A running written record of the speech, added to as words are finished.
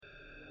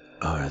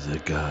Are the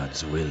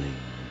gods willing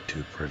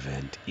to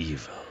prevent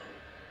evil,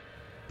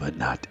 but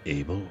not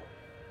able?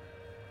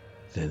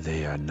 Then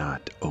they are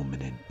not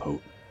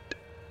omnipotent.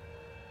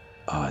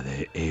 Are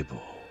they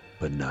able,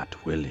 but not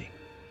willing?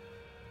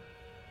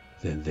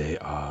 Then they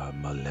are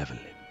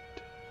malevolent.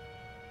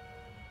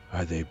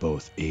 Are they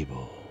both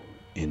able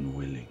and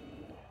willing?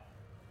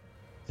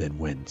 Then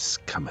whence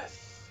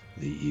cometh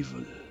the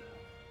evil?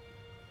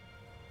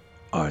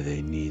 Are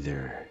they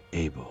neither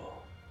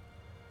able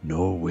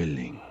nor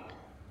willing?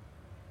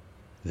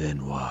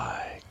 Then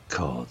why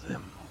call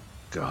them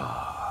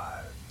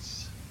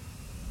gods?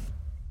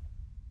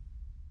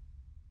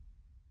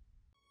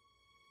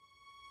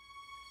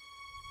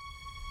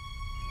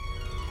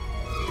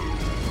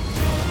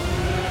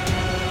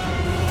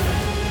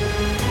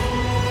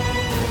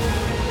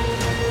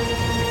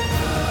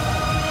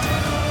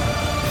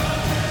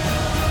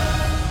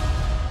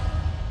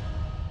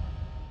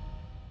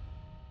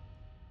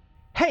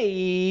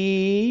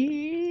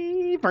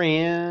 Hey,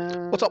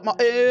 friend. What's up, my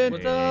Ed?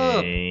 What's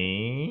up?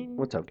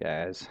 What's up,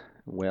 guys?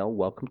 Well,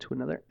 welcome to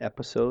another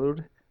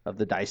episode of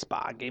the Dice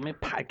Bar Gaming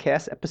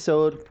Podcast,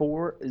 episode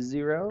 40.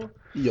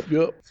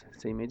 Yup.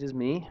 Same age as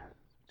me,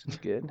 which is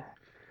good.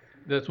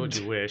 That's what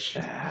you wish.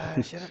 Shut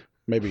up.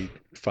 Maybe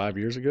 5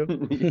 years ago.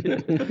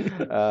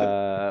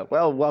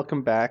 Well,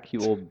 welcome back, you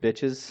old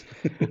bitches.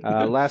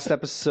 Last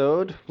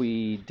episode,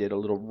 we did a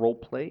little role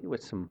play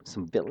with some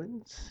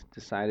villains.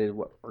 Decided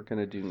what we're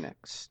gonna do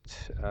next.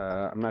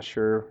 I'm not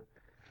sure.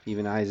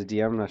 Even I, as a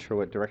DM, I'm not sure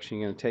what direction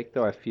you're gonna take.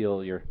 Though I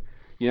feel you're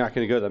not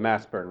gonna go the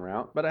mass burn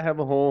route. But I have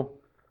a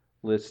whole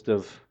list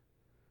of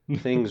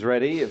things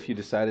ready if you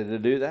decided to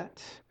do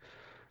that.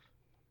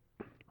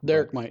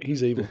 Derek might.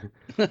 He's evil.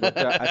 But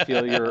I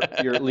feel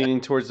you're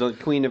leaning towards the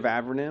Queen of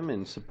Avernum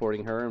and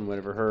supporting her and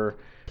whatever her.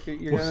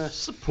 You're gonna.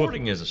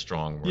 Supporting is a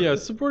strong word. Yeah,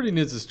 supporting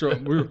is a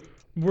strong.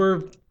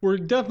 We're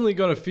definitely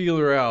gonna feel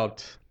her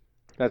out.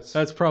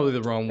 That's probably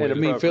the wrong way. I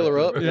mean, fill her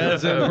up. Yeah,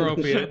 that's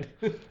inappropriate.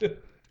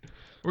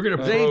 We're gonna.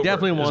 They probe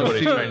definitely her, want is what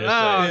he's to- trying to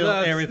Oh, say.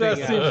 that everything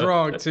seems out.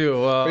 wrong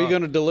too. Are you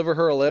going to deliver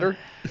her a letter?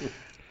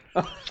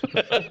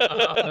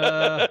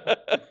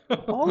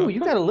 Oh, you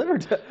got a liver.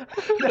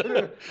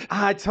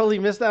 I totally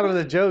missed out on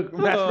the joke.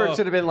 Mashburn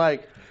should have been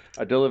like,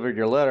 "I delivered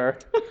your letter."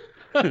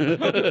 I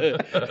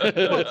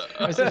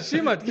said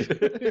she might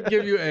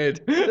give you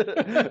aid.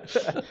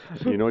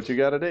 You know what you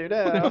got to do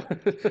now.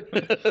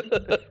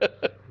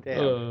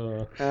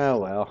 Damn. Oh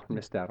well,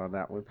 missed out on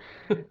that one.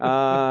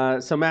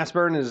 So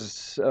Mashburn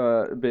has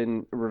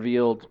been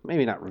revealed,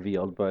 maybe not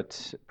revealed,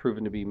 but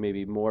proven to be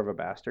maybe more of a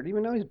bastard.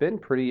 Even though he's been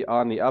pretty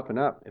on the up and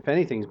up. If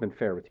anything, he's been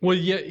fair with you. Well,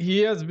 yeah, he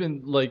has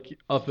been like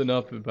up and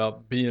up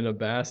about being a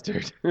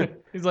bastard.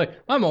 He's like,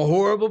 I'm a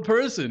horrible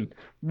person.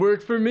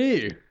 Work for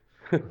me.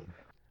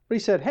 But he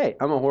said, "Hey,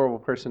 I'm a horrible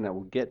person that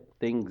will get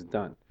things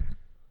done."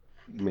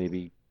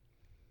 Maybe,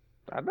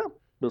 I don't know.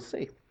 We'll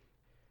see.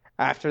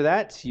 After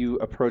that, you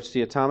approach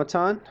the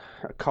automaton,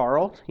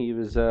 Carl. He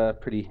was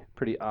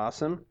pretty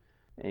awesome,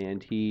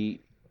 and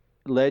he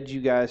led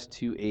you guys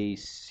to a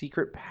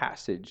secret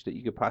passage that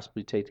you could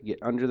possibly take to get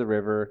under the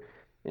river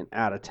and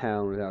out of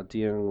town without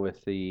dealing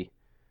with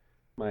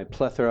my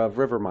plethora of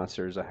river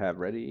monsters I have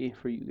ready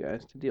for you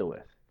guys to deal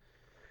with.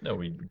 No,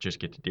 we just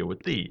get to deal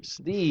with these.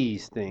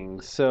 These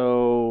things.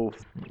 So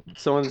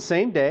on the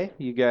same day,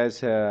 you guys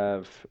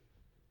have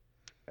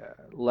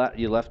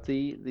you left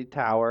the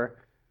tower,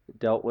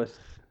 dealt with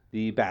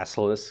the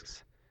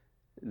basilisks,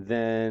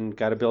 then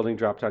got a building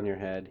dropped on your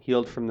head,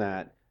 healed from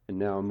that, and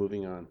now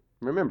moving on.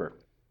 Remember,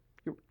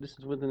 this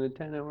is within a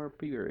 10-hour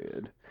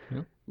period.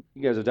 Yep.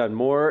 You guys have done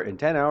more in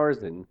 10 hours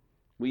than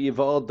we've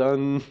all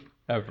done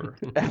Ever.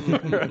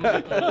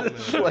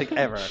 like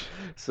ever.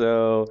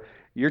 So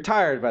you're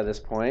tired by this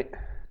point.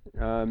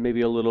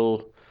 Maybe a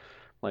little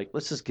like,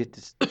 let's just get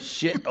this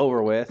shit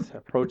over with.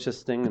 Approach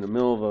this thing in the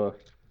middle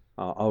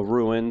of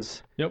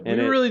ruins. Yep, And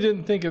we it- really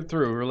didn't think it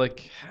through. We're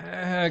like,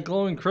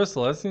 glowing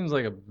crystal, that seems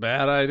like a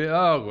bad idea.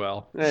 Oh,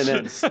 well. And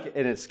then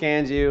and it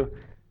scans you,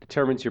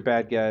 determines your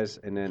bad guys,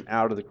 and then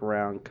out of the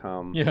ground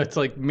come Yeah, it's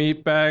like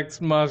meat bags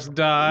must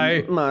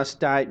die. must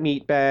die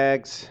meat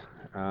bags.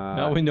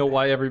 Now we know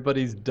why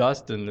everybody's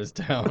dust in this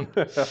town.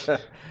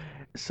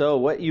 So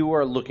what you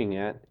are looking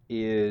at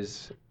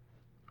is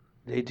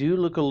they do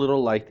look a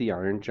little like the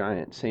Iron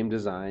Giant, same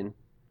design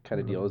kind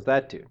of deal as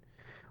that dude,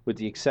 with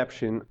the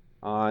exception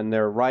on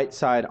their right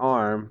side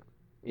arm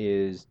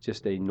is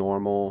just a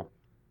normal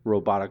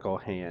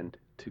robotical hand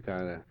to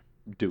kind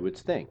of do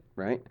its thing,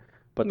 right?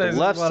 But This the is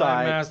left what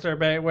side, I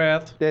masturbate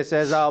with. this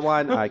is the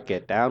one I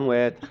get down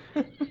with.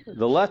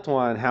 The left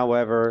one,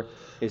 however,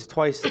 is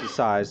twice the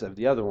size of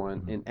the other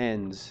one and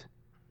ends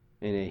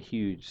in a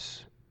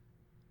huge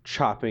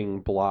chopping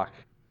block,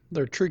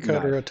 They're tree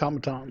cutter Knife.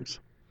 automatons.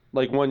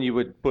 like one you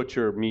would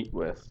butcher meat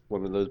with,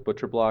 one of those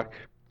butcher block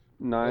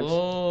knives.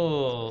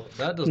 Oh,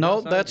 that does No,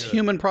 not sound that's good.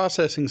 Human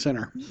Processing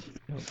Center.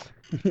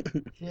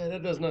 Yeah,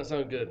 that does not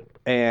sound good.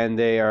 And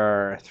they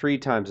are 3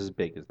 times as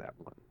big as that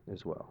one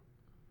as well.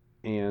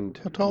 And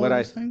How tall what are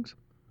I these things?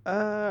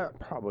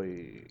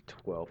 Probably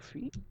 12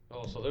 feet.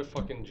 Oh, so they're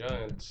fucking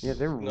giants. Yeah,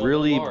 they're No,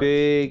 really large.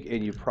 big,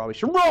 and you probably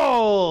should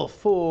roll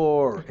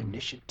for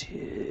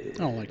initiative. I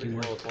don't like Please him.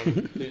 roll a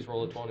 20. Please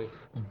roll a 20.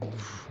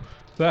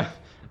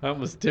 That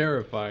was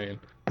terrifying.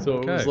 So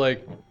it was Okay.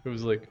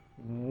 like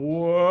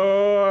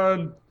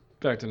 1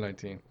 back to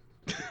 19.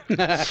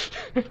 Dun,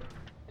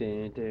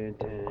 dun, dun,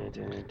 dun,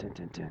 dun,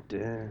 dun, dun,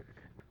 dun.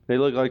 They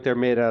look like they're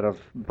made out of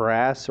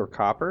brass or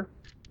copper.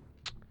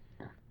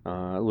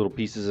 Little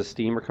pieces of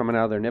steam are coming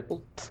out of their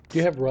nipples. Do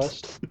you have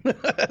rust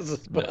as a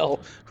spell?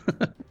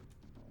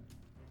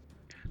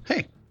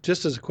 Hey,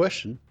 just as a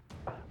question,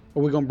 are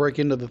we going to break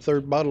into the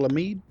third bottle of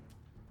mead?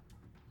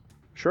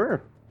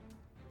 Sure.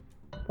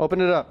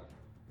 Open it up.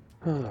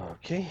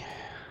 Okay.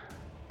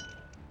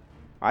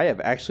 I have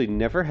actually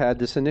never had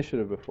this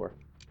initiative before.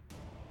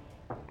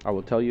 I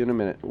will tell you in a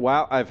minute.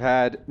 Wow,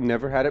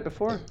 never had it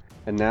before,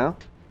 and now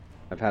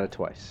I've had it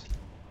twice.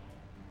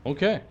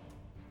 Okay.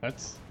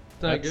 That's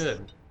Not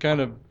good.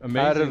 kind of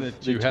amazing Out of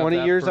that the you have 20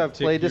 that years I've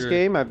played this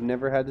particular- game, I've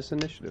never had this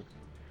initiative.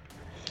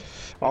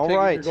 All Take it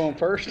right, You're going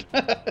first.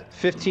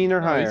 15 or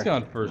Oh, higher. he's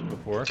gone first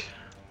before.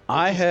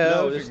 I No,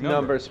 have. this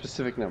number,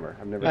 specific number.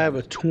 I've never. I have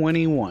a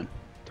 21.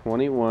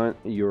 21.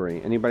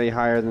 Yuri. Anybody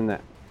higher than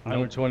that?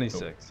 Number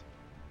 26.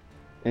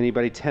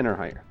 Anybody 10 or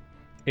higher?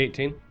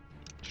 18.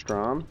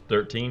 Strom,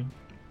 13.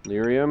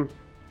 Lyrium,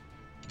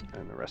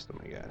 and the rest of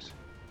my guys.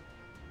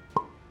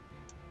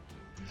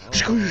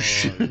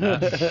 Squish.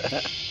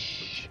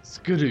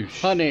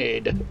 Skadoosh.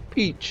 Honeyed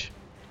peach.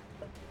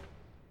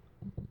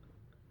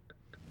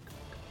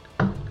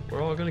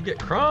 We're all gonna get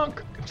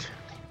crunk.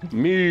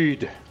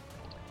 Mead.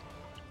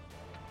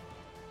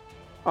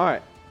 All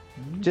right.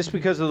 Just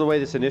because of the way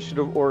this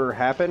initiative order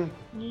happened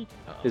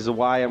is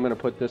why I'm going to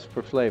put this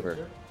for flavor.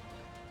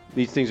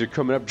 These things are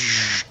coming up.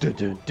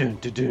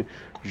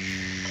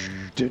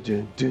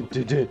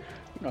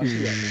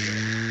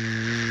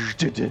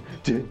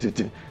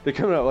 They're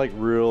coming up like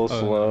real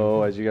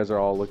slow as you guys are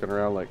all looking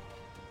around like,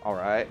 all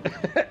right.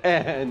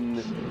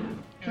 And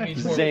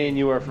Zane,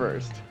 you are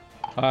first.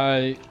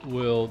 I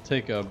will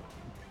take a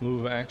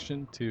move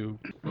action to.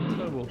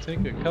 I will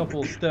take a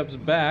couple steps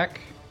back.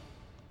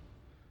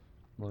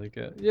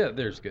 Yeah,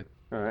 there's good.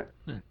 All right.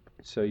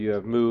 So you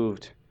have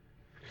moved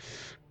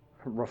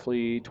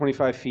roughly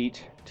 25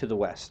 feet to the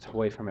west,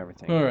 away from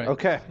everything. All right.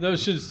 Okay.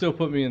 Those should still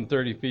put me in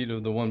 30 feet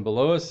of the one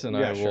below us, and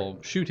Yeah, I sure. will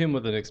shoot him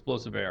with an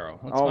explosive arrow.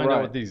 Let's All find out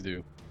right. what these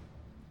do.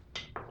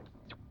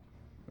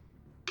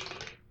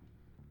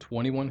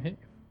 21 hit.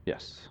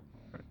 Yes.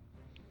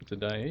 It's a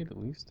die 8 at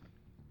least.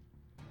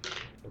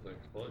 What's an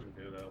explosion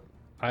do, though?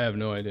 I have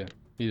no idea.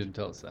 He didn't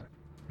tell us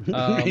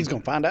that. He's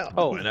going to find out.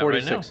 Oh, Find out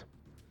right 46. now.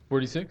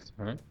 46.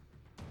 All right.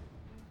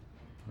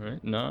 All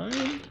right.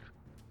 9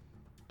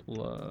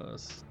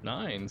 plus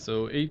 9,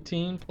 so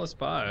 18 plus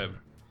 5,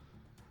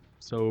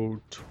 so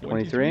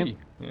 23.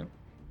 Yeah.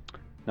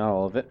 Not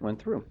all of it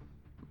went through.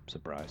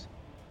 Surprise.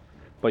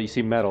 But you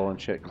see metal and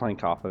shit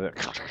clank off of it.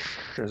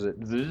 As it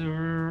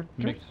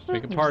Make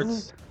it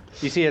parts.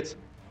 You see it's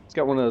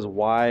got one of those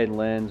wide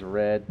lens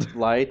red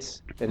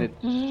lights, and it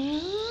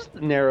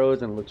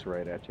narrows and looks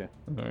right at you.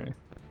 All right.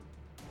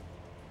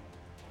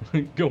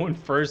 Going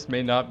first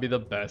may not be the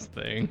best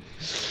thing.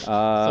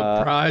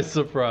 Surprise,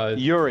 surprise.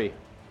 Yuri,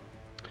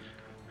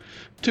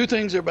 Two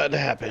things are about to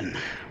happen.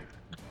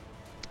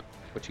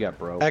 what you got,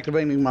 bro?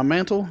 Activating my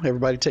mantle.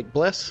 Everybody take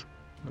bless.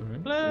 All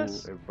right.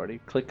 Bless. Ooh, everybody,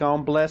 click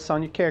on bless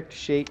on your character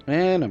sheet.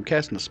 And I'm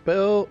casting a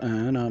spell,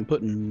 and I'm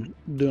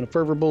doing a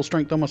fervor bull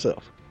strength on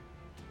myself.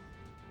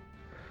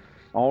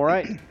 All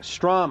right,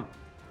 Strom,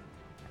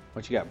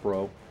 what you got,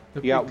 bro?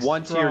 You got Big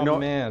one to your strong north.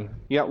 man.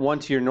 You got one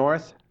to your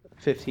north,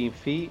 15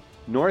 feet.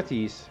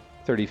 Northeast,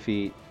 30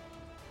 feet.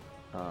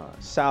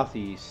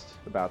 Southeast,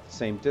 about the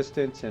same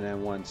distance, and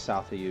then one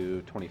south of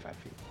you, 25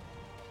 feet.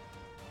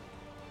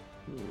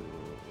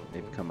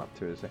 Maybe come up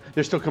through this.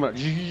 They're still coming up.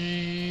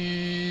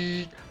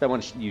 That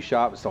one you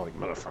shot was still like,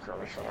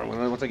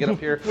 motherfucker. Once I get up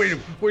here.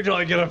 Wait till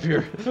I get up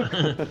here.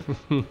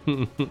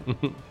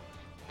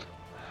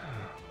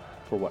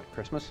 For what?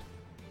 Christmas?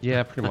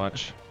 Yeah, pretty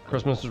much.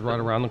 Christmas is right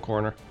around the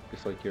corner.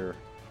 Just like your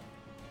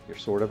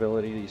sword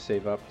ability that you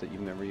save up that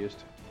you've never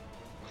used.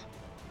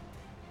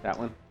 That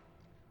one.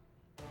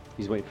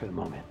 He's waiting for the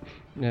moment.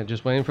 Yeah,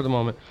 just waiting for the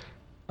moment.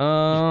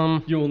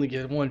 You only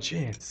get one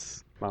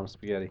chance. Mom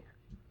spaghetti.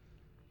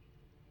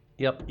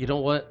 Yep. You know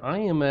what? I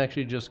am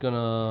actually just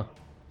gonna.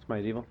 It's my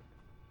evil.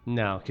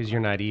 No, because you're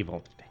not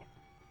evil.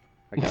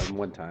 I got him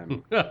one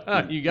time.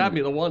 You got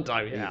me the one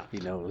time, yeah. He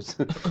knows.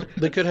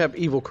 They could have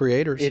evil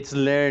creators. It's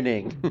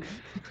learning.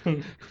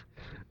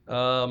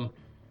 God,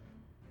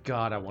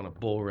 I want a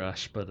bull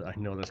rush, but I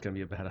know that's gonna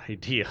be a bad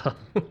idea.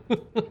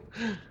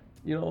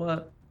 You know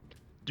what?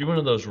 Do one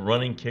of those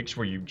running kicks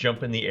where you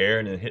jump in the air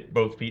and then hit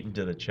both feet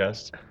into the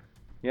chest.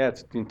 Yeah,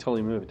 you can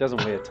totally move. It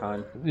doesn't weigh a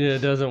ton. Yeah, it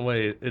doesn't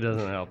weigh. It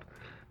doesn't help.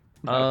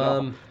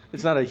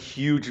 It's not a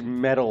huge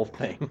metal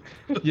thing.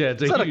 Yeah,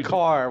 it's It's not a huge-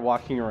 car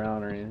walking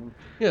around or anything.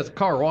 Yeah, it's a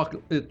car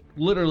walking.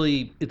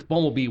 It's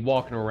Bumblebee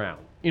walking around.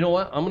 You know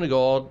what? I'm gonna go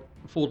all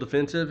full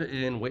defensive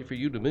and wait for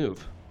you to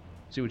move.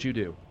 See what you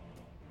do.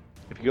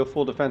 If you go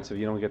full defensive,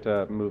 you don't get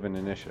to move an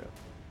initiative.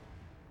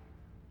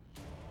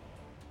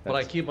 But I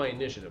That's- keep my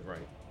initiative,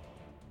 right?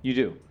 You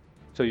do.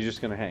 So you're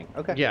just going to hang.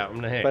 Okay. Yeah, I'm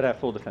gonna hang. But at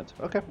full defensive.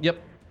 Okay. Yep.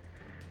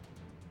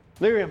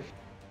 Lyrium.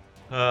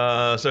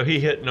 So he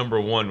hit number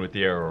 1 with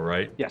the arrow,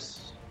 right?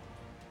 Yes.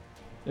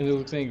 And it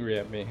looks angry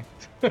at me.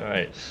 All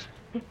right.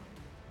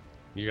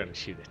 You gotta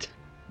shoot it.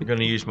 I'm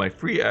gonna use my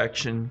free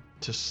action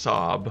to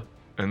sob,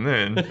 and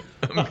then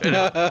I'm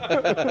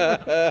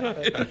gonna.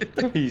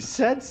 He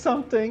said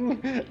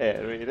something,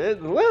 and we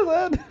didn't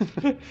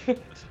listen.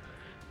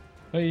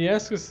 Well, he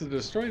asked us to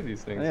destroy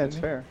these things. Yeah, it's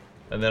didn't fair.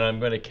 And then I'm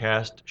gonna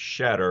cast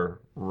Shatter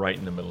right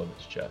in the middle of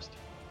his chest.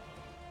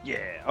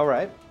 Yeah. All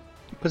right.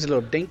 Puts a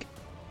little dink,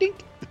 dink.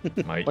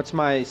 Might. What's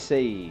my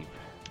save?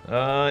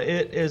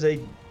 It is a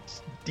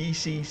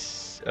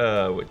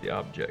DC. With the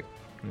object.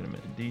 Wait a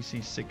minute.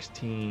 DC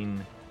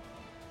 16.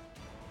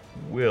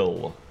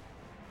 Will.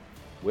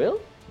 Will?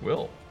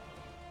 Will.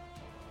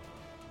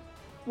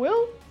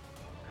 Will?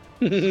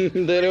 They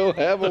don't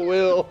have a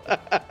will.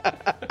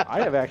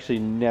 I have actually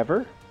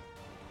never.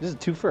 This is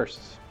 2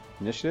 firsts.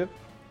 Initiative,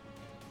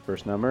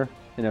 first number,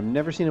 and I've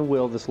never seen a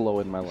will this low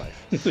in my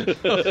life.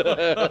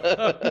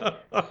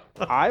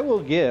 I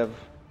will give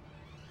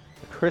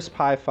a crisp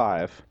high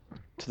 5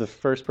 to the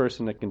first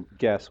person that can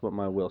guess what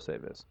my will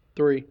save is.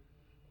 3.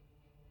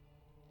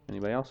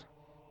 Anybody else?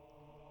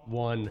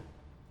 1.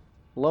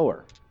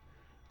 Lower.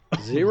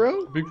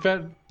 0. Big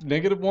fat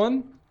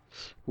 -1?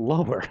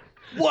 Lower.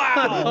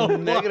 Wow.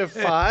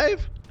 -5.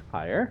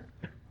 Higher.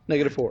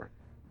 -4.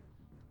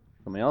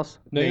 Somebody else?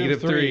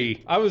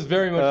 -3. I was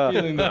very much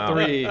feeling the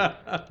 3. All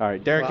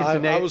right, Derek Well, gets a I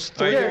name. was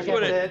three. Derek Here's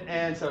what gets it,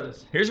 and so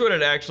does. Here's what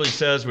it actually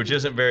says, which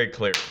isn't very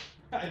clear.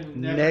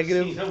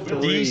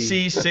 -3.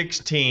 DC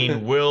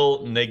 16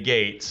 will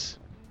negates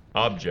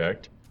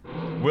object.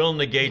 Will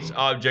negates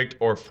object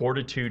or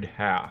fortitude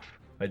half.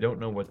 I don't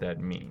know what that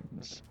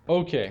means.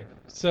 Okay,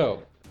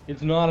 so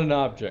it's not an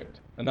object.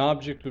 An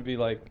object would be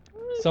like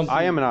something.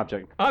 I am an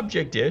object.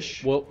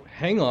 Object-ish. Well,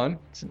 hang on.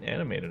 It's an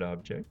animated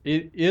object.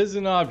 It is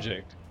an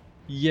object,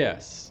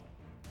 yes.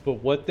 But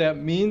what that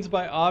means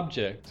by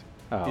object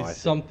Oh, I is see.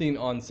 something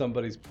on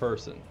somebody's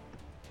person,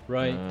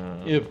 right?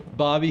 Oh. If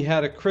Bobby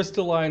had a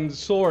crystalline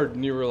sword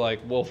and you were like,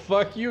 well,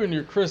 fuck you and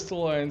your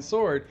crystalline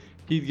sword,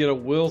 he'd get a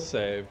will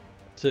save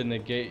to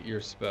negate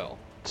your spell.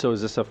 So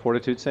is this a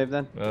fortitude save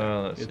then?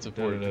 It's a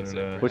fortitude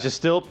save. Which is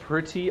still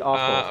pretty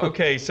awful.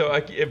 Okay, so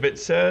if it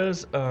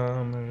says,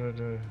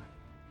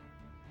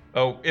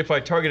 if I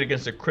target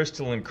against a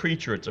crystalline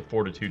creature, it's a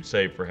fortitude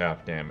save for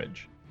half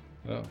damage.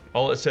 Oh.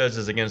 All it says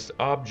is against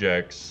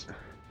objects,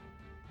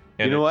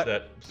 and You know it's what?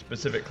 that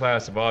specific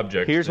class of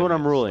objects. Here's that what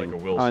I'm it's ruling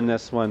like a will on save.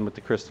 this one with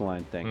the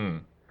crystalline thing. Hmm.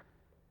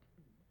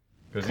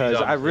 Because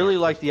I really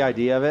like the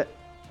idea of it.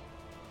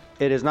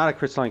 It is not a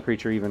crystalline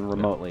creature even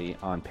remotely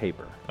on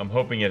paper. I'm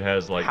hoping it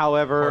has like.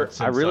 However, parts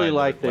I really inside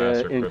like that glass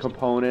the or in crystal.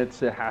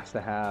 components. It has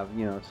to have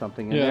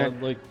something in Yeah,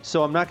 there. like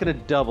So I'm not going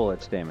to double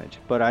its damage,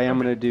 but I am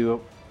going to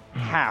do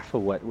half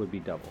of what would be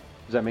double.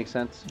 Does that make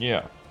sense?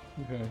 Yeah.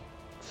 okay.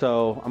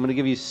 So I'm going to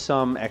give you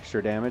some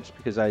extra damage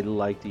because I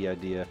like the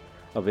idea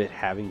of it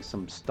having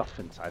some stuff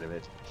inside of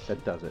it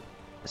that does it.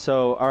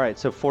 So all right,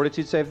 so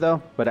fortitude save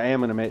though, but I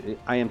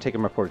am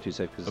taking my fortitude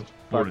save because it's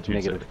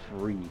Fortitude save.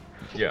 -3.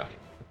 Yeah.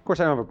 Of course,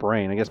 I don't have a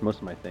brain. I guess most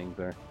of my things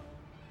are.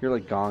 You're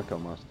like Gonk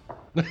almost.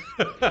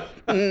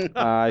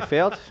 I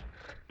failed.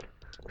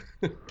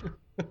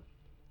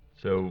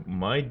 So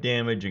my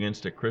damage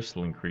against a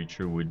crystalline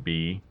creature would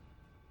be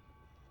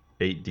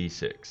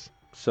 8d6.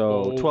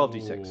 So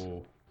 12d6.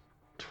 Oh,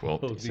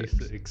 12d6.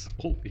 12d6.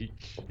 Holy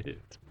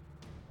shit.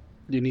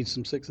 Do you need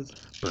some 6s?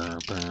 Brr,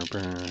 brr,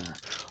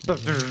 brr.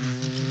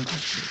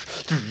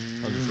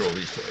 I'll just roll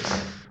these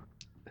twice.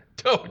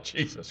 Oh,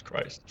 Jesus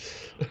Christ.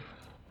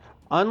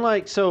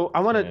 Unlike, so I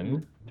want to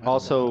And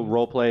also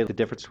roleplay the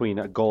difference between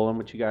a golem,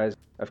 which you guys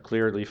have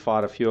clearly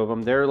fought a few of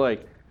them. They're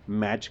like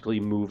magically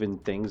moving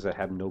things that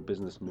have no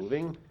business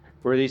moving.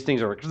 Where these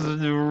things are like,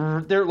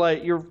 they're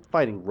like, you're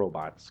fighting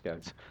robots,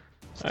 guys.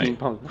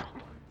 Steampunk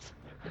robots.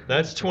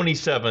 That's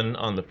 27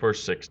 on the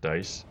first 6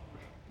 dice.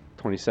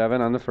 27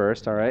 on the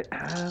first, all right.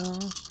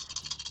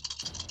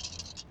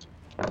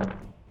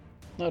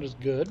 Not as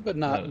good, but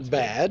Not not as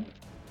bad.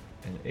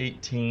 And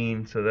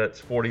 18, so that's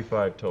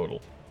 45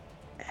 total.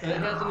 And it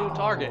has a new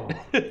target.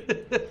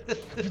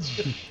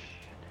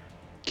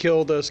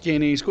 Kill the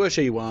skinny,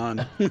 squishy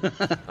one.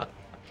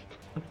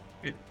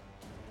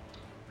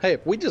 Hey,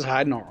 if we just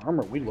hide in our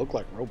armor, we look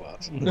like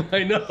robots.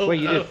 I know. Wait,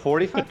 you did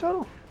 45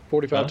 total?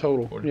 45 Huh?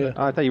 total. 45. Yeah.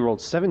 Oh, I thought you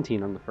rolled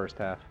 17 on the first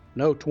half.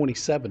 No,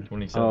 27.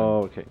 27.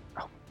 Oh, okay.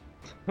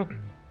 Oh.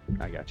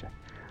 I gotcha.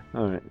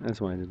 All right,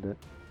 that's why I did that.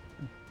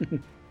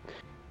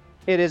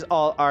 It is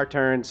all our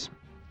turns.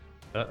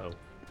 Uh-oh.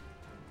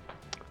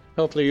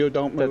 Hopefully you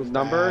don't The move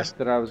number fast.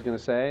 that I was going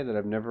to say that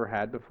I've never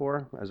had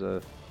before as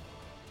a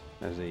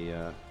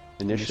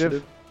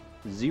initiative,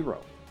 0.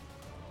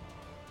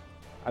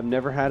 I've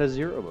never had a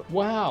 0 before.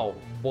 wow.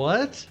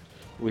 What?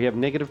 We have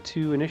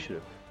 -2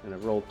 initiative, and I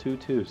rolled 2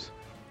 2s.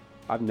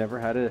 I've never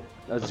had a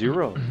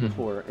 0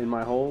 before in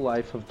my whole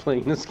life of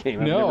playing this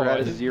game. I've No, never had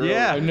I a didn't- 0.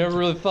 Yeah. I've never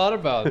really thought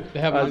about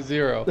having a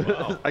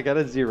 0. I got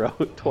a 0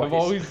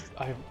 twice.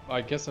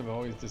 I guess I've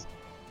always just.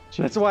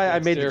 That's why I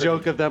made the Dexterity.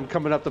 joke of them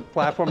coming up the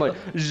platform like,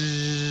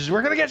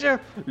 we're gonna get you.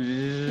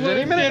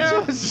 Any minute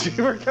now.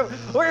 We're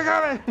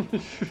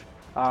coming.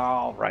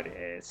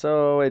 Alrighty.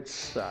 So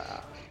it's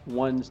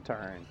one's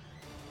turn.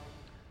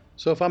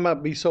 So if I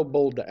might be so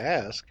bold to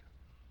ask,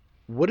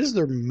 what is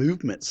their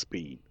movement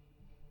speed?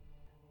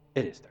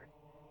 It is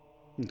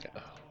 30. Okay.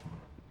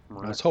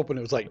 I was hoping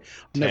it was like,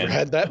 never 10.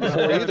 had that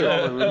before either.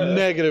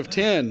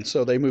 -10.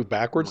 So they move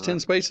backwards 10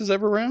 spaces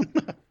every round?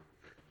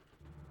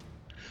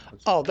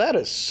 Oh, that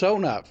is so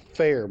not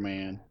fair,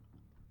 man.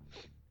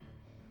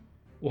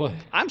 What?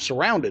 I'm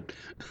surrounded.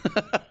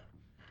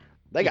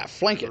 They got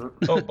flanking.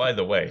 Oh, by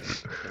the way,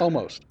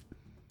 Almost.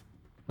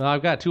 Well,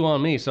 I've got 2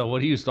 on me, so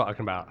what are you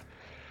talking about?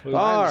 I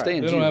All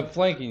understand They you. don't have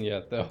flanking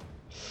yet, though.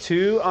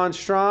 2 on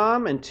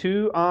Strom and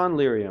 2 on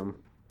Lyrium.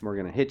 We're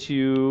gonna hit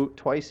you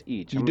twice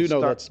each. You I'm do gonna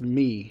know start- that's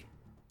me.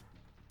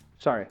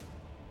 Sorry.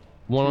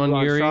 1 2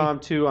 on Yuri. Strom,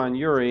 2 on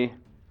Yuri.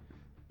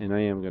 And I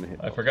am gonna hit.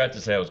 I forgot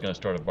to say I was going to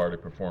start a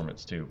bardic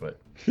performance too, but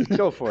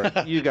Go for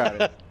it. You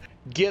got it.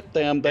 Get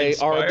them. They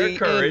are Inspire the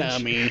courage.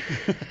 enemy.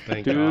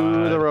 Thank Do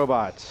God. the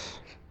robots.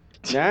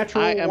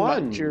 Natural I am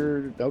 1. not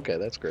your... Okay,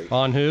 that's great.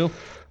 On who?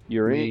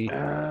 Yuri. Me.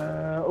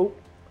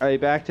 I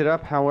backed it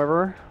up,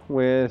 however,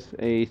 with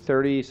a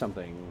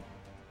 30-something.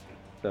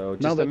 So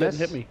just No, a that miss.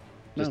 didn't hit me.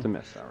 Just No. a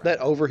miss. All right. That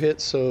overhit,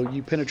 so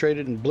you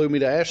penetrated and blew me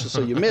to ashes,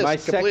 so you missed My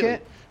completely.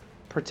 second,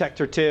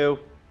 Protector 2.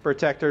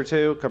 Protector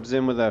 2 comes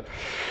in with a...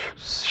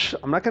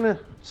 I'm not going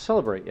to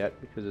celebrate yet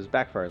because it's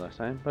backfired last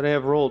time, but I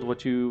have rolled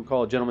what you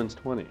call a gentleman's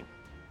 20.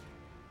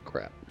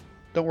 Crap.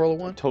 Don't roll a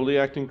 1. Totally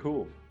acting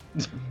cool.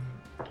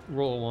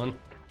 Roll 1.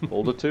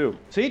 Rolled a 2.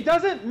 See, it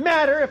doesn't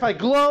matter if I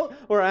glow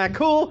or act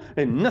cool,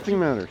 and nothing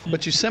matters.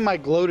 But you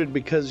semi-gloated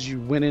because you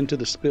went into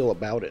the spill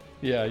about it.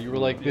 Yeah, you were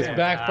like, this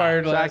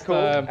backfired Is that last cool?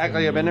 time. Act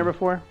like I've been there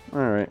before? All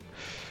right.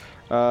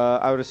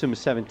 I would assume a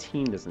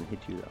 17 doesn't hit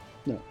you,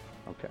 though. No.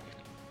 Okay.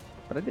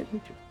 But I did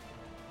hit you.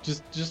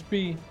 Just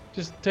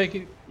take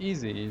it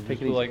easy. You Take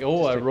just it be easy. like, oh,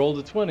 Just I take- rolled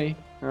a 20.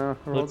 I rolled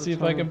Let's a see if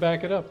I 20. can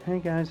back it up. Hey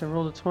guys, I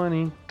rolled a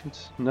 20.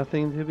 It's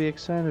nothing to be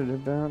excited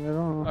about at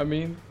all. I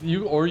mean,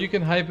 you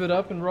can hype it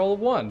up and roll a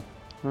 1.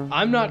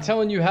 I'm not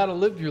telling you how to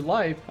live your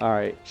life. All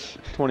right,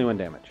 21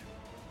 damage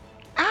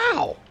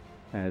Ow!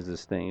 as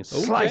this thing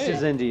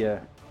slices into you.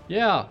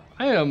 Yeah,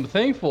 I am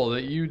thankful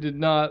that you did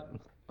not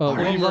What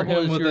lever level him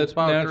is with your a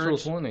inspired natural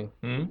courage?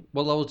 20.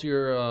 What level's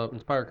your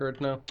Inspire Courage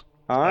now?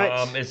 All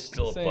right, it's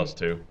still a Same.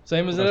 +2.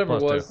 Same as it That's ever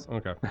 +2. was.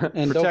 Okay.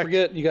 And don't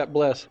forget, you got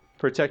bless.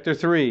 Protector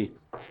 3,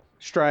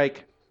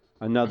 strike,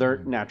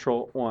 another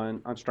natural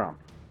 1 on Strom.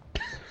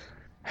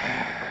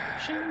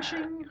 Shing,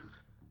 shing.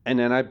 And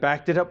then I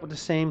backed it up with the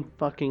same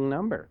fucking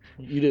number.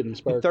 You didn't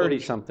inspire 30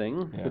 courage.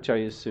 something, which I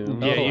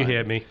assume. Yeah, you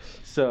hit me.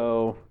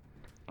 So,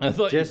 I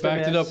thought Just you a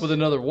backed it miss. up with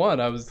another 1.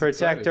 I was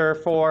Protector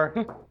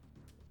 4.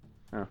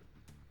 Oh,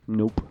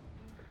 nope.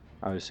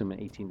 I would assume an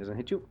 18 doesn't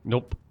hit you.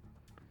 Nope.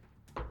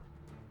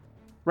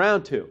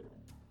 Round 2.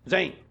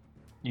 Zane.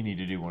 You need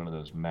to do one of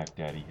those Mac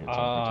Daddy hits.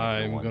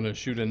 I'm going to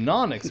shoot a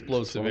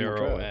non-explosive Someone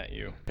arrow try. at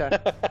you.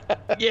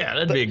 Yeah,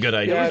 that'd be a good It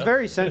idea. was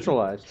very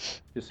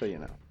centralized, just so you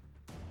know.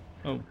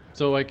 Oh,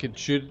 so I could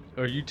shoot.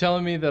 Are you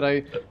telling me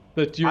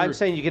that you're... I'm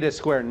saying you get a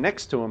square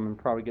next to him and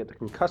probably get the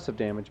concussive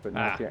damage, but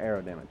not Ah. your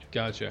arrow damage.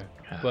 Gotcha.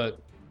 But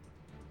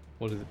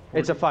what is it?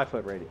 It's a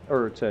 5-foot radius,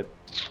 or it's a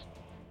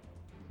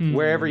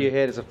wherever you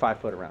hit is a 5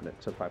 foot around it.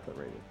 It's a 5-foot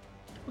radius.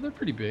 Well, they're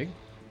pretty big.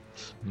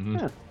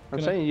 Yeah, I'm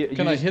Can saying I- you.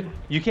 can I hit-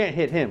 You can't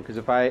hit him because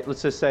if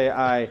let's just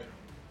say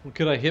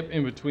Could I hit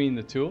in between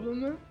the two of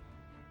them there?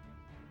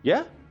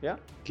 yeah,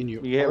 Can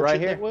you You hit arch right it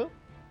here. that well?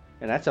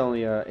 and that's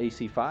only a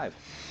AC 5.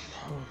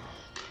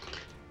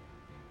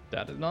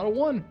 That is not a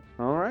 1.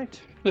 All right,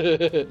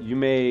 you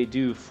may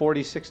do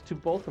 46 to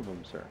both of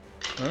them, sir.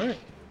 All right.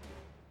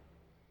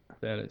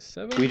 That is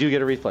 7. We do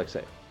get a reflex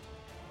save.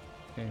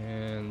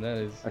 And that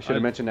is... I should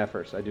have mentioned that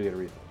first. I do get a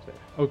reflex save.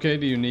 Okay,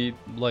 do you need,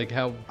 like,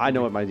 how... I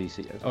know what my DC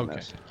is. on Okay.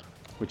 this,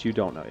 which you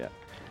don't know yet.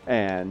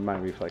 And my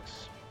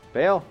reflex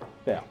fail.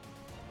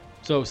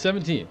 So,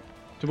 17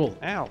 to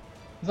both. Ow.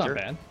 It's not Sure.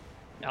 bad.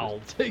 I'll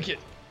take it.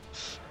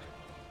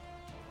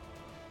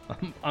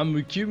 I'm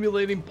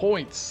accumulating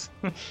points.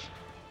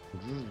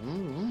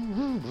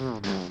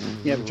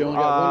 Yeah, but you only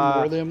got one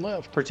more of them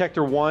left.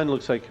 Protector 1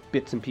 looks like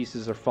bits and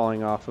pieces are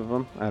falling off of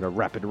him at a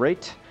rapid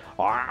rate.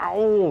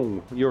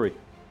 Ow! Yuri.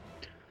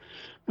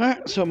 All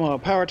right, so I'm going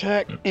to power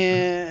attack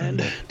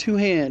and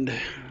two-hand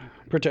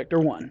Protector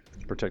 1.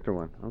 Protector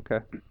 1. Okay.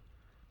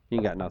 You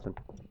ain't got nothing.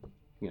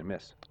 You're gonna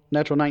miss.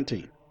 Natural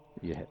 19.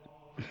 You hit.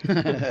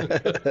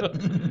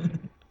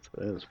 So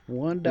that's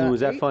 1 die. Ooh,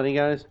 was that funny,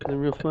 guys? Was it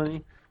real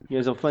funny? You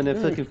guys are fun that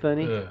fucking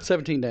funny?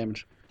 17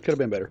 damage. Could have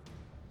been better.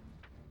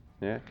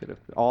 Yeah, could have.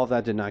 All of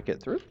that did not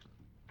get through.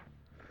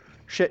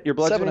 Shit, your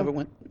 7 bludgeoning? of it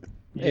went.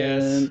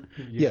 Yes. And,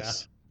 Yeah.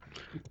 yes.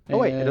 Oh,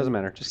 wait, it And doesn't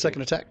matter. Just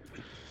second attack.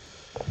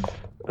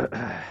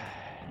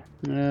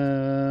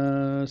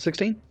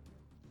 16?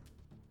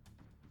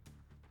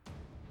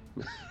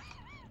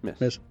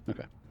 Miss.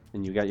 Okay.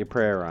 And you got your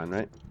prayer on,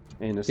 right?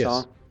 And a Yes.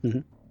 song?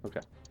 Mhm. Okay.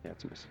 Yeah,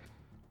 it's a miss.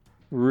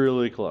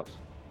 Really close.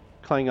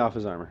 Clang off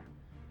his armor.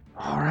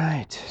 All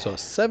right. So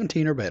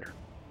 17 or better.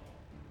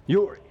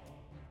 Yuri.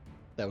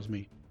 That was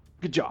me.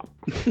 Good job.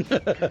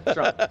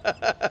 Strong.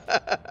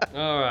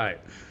 All right.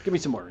 Give me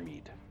some more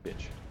mead,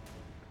 bitch.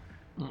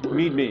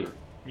 Mead me.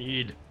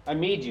 Mead. I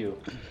mead you.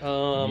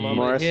 I'm gonna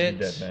Morris. hit.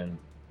 That man.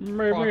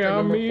 Maybe Proctor I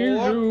number mean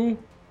 4. you.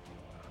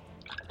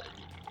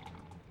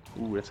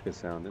 Ooh, that's a good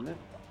sound, isn't it?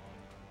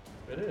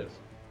 It is.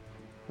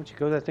 Don't you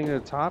go that thing to the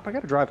top? I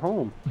gotta drive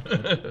home.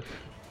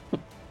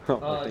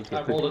 Oh, thank you.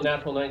 I rolled a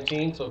natural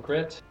 19, so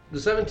crit.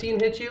 Does 17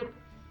 hit you?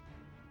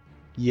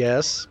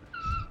 Yes.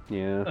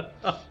 Yeah.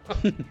 I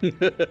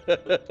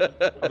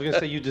was gonna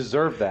say you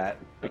deserve that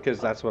because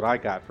that's what I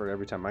got for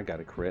every time I got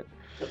a crit.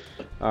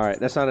 All right,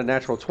 that's not a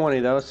natural 20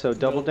 though, so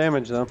double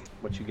damage though.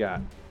 What you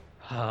got?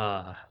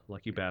 Ah,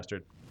 lucky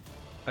bastard.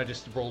 I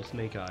just rolled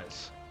snake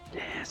eyes.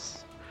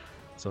 Yes.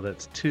 So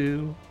that's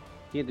 2.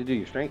 You had to do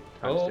your strength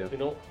times Oh, two. you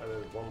know,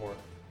 there's one more.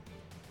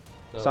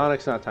 So,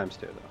 Sonic's not times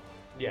two though.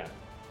 Yeah.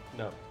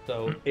 No.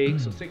 So 8,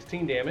 so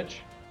 16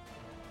 damage.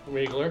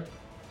 Regular.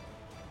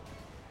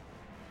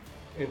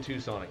 And 2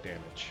 sonic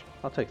damage.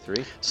 I'll take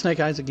 3. Snake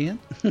eyes again?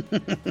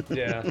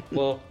 Yeah.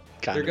 Well,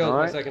 Kind there of. goes my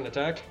Alright. second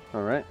attack.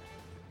 All right.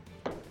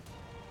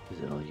 Is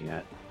that all you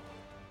got?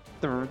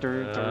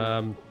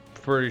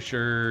 Pretty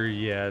sure,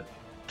 yeah,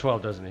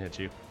 12 doesn't hit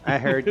you. I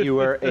heard you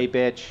were a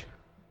bitch.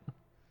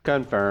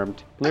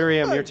 Confirmed.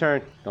 Lyrium, your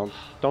turn.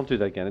 Don't do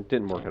that again. It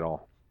didn't work at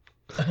all.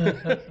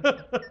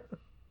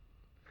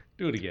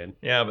 Do it again.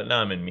 Yeah, but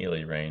now I'm in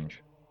melee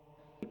range.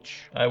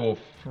 I will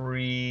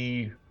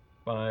free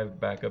 5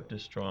 back up to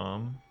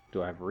Strom.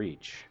 Do I have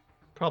reach?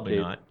 Probably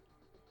They- not.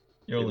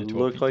 You're only It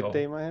 12 look feet like tall.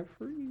 they might have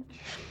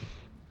reach.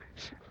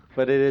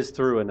 But it is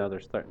through another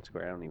certain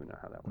square. I don't even know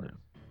how that works.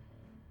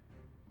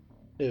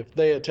 If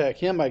they attack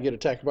him, I get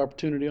attack of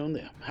opportunity on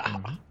them.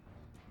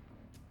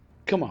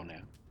 Come on now.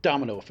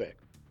 Domino effect.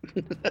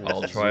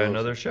 I'll try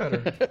another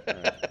shatter.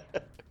 Alright.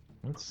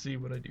 Let's see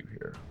what I do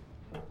here.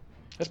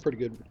 That's pretty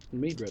good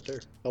mead right there.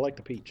 I like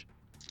the peach.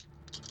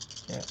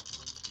 Yeah,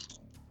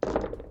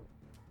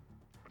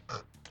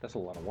 That's a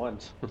lot of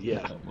ones. Yeah.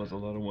 that was a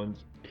lot of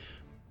ones.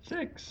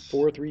 6.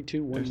 4, 3,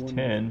 2, 1, There's 1.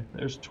 10.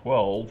 There's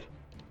 12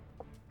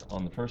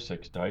 on the first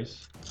 6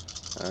 dice.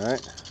 All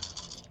right.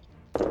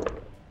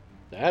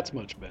 That's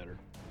much better.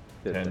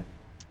 10.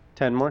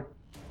 10 more?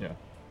 Yeah.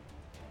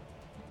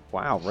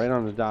 Wow, right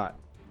on the dot.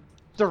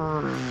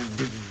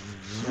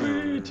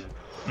 Sweet.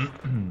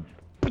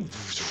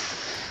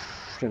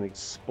 And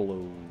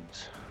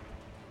explodes.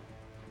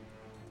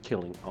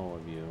 Killing all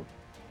of you.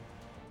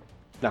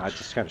 Nah,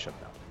 just kind of shut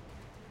down.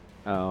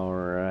 All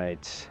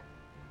right.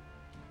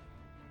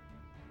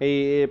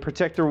 Hey,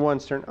 Protector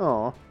 1's turn.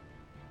 Oh.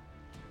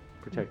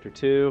 Protector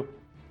 2.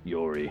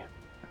 Yuri.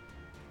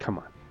 Come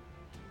on.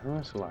 I don't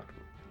ask a lot.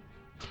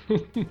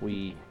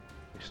 We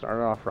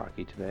started off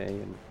rocky today,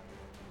 and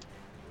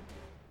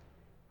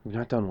we've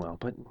not done well,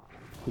 but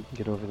we can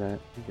get over that.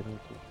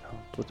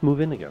 Let's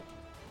move in together.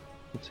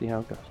 Let's see how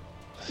it goes.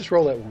 Just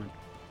roll that one.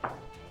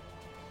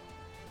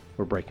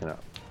 We're breaking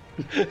up.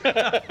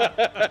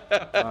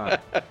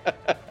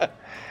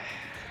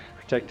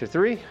 Protector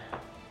 3.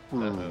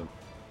 Uh-oh.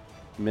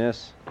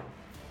 Miss.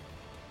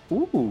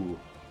 Ooh.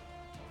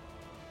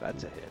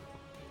 That's a hit.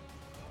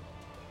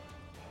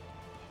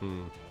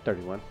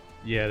 31.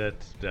 Yeah,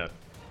 that's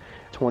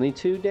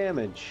 22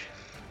 damage.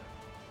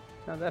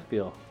 How'd that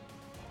feel?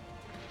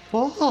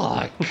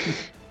 fuck.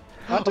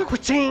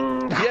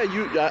 Quitting!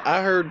 Yeah,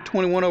 I heard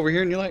 21 over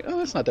here, and you're like, oh,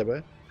 that's not that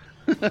bad.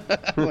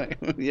 I'm like,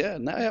 yeah,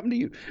 now it happened to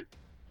you.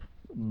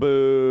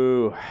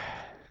 Boo.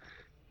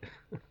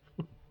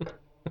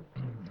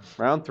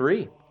 Round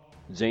 3.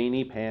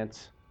 Zany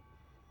Pants.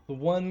 The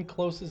one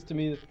closest to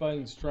me that's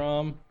fighting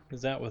Strom,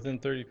 is that within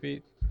 30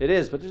 feet? It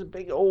is, but there's a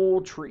big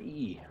old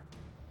tree.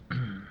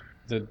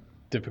 The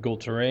difficult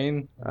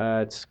terrain?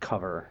 It's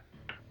cover.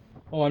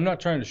 Oh, I'm not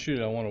trying to shoot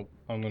it.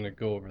 I'm gonna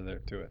go over there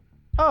to it.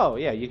 Oh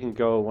yeah, you can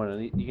go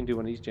you can do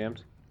one of these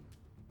jams.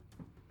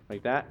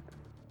 Like that?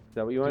 Is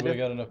that what you want Do to I do?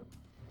 got enough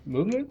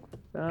movement?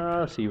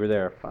 Oh, so you were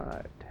there.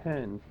 5,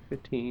 10,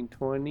 15,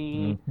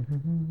 20,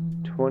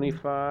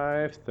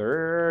 25,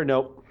 30.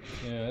 Nope.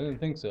 Yeah, I didn't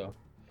think so.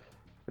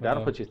 But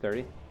that'll put you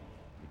 30.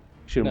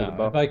 Shoot him No, with a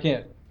bow. if I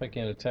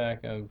can't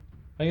attack,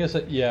 I guess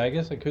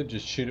I could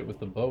just shoot it with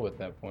the bow at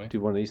that point. Do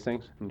one of these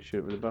things and shoot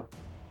it with a bow.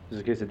 Just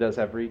in case it does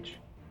have reach.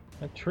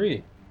 That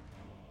tree.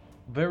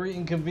 Very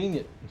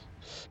inconvenient.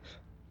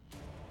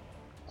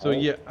 So Oh.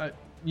 yeah,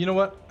 you know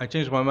what? I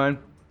changed my mind.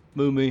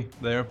 Move me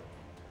there,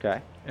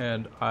 Okay.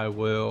 and I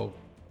will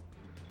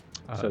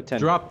So 10,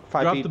 drop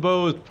 5 feet. the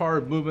bow as part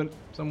of movement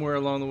somewhere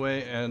along the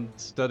way and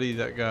study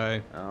that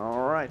guy.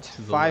 All right.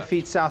 the 5 left.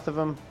 feet south of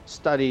him.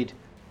 Studied.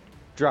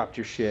 Dropped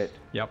your shit.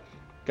 Yep.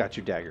 Got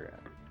your dagger out.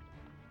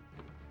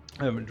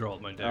 I haven't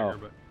drawn my dagger, Oh.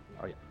 but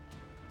Oh yeah.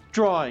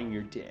 drawing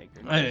your dagger.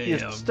 You're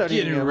am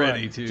studying getting your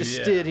ready art. to, Just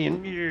yeah.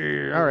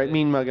 studying. All right,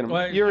 mean mugging him.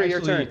 Well, Yuri, your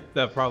actually, turn.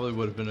 that probably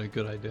would have been a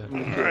good idea.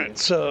 I'm All right,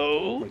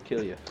 so gonna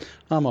kill you.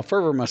 I'm gonna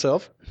fervor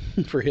myself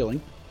for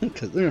healing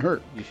because they're gonna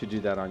hurt. You should do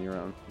that on your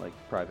own, like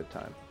private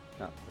time,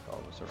 not with all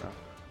of us around.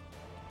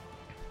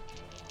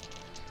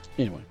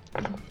 Anyway,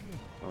 I'm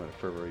gonna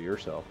fervor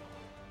yourself.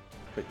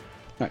 all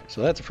right,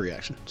 so that's a free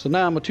action. So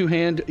now I'm a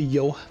two-hand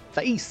yo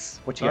face.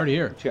 What you Already got?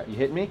 here. What you got? You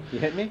hit me? You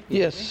hit me? You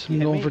Yes, hit me?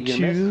 I'm You hit going for me? You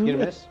gonna miss? two. You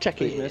gonna miss? Check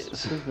Please it.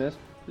 miss. Please miss.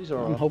 Please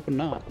roll. I'm hoping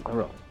not.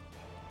 Roll.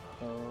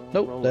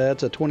 Nope,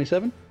 that's a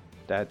 27.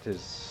 That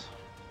is.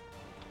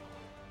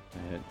 a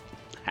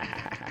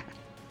hit.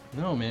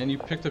 No, man, you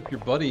picked up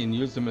your buddy and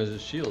used him as a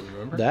shield,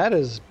 remember? That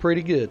is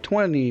pretty good.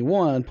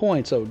 21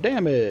 points of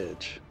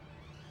damage.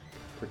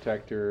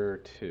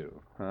 Protector 2,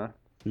 huh?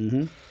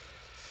 Mm-hmm.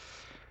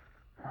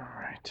 All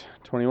right.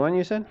 21,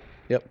 you said?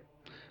 Yep.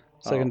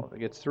 Second Oh, it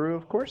gets through,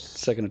 of course.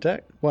 second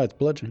attack. Why, it's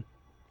bludgeoning.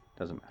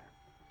 Doesn't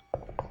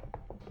matter.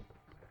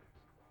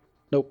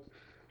 Nope.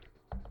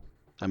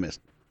 I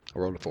missed. I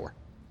rolled a 4.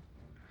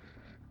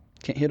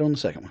 Can't hit on the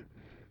second one.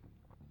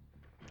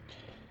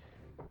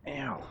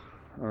 Ow.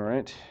 All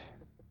right.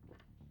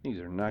 These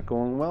are not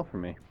going well for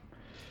me.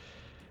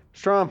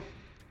 Strom.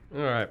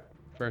 All right.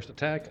 First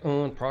attack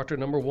on Proctor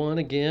number 1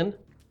 again.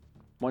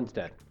 One's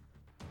dead.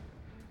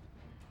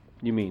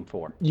 You mean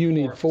 4. You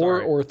need 4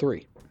 sorry. or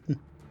 3.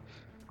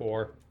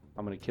 4.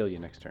 I'm going to kill you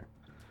next turn.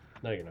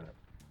 No, you're not.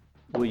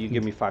 Will you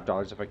give me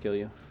 $5 if I kill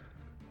you?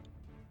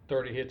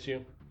 30 hits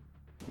you.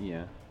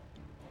 Yeah.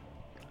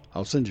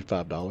 I'll send you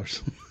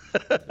 $5.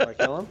 Do I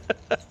kill him?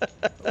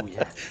 Oh,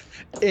 yeah.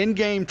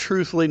 In-game,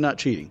 truthfully, not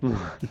cheating.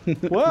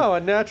 Whoa, a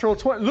natural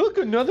 20. Look,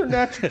 another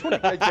natural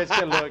 20. I just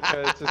can't look.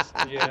 It's just,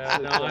 Yeah,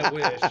 no, I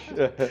wish.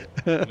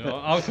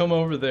 No, I'll come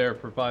over there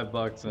for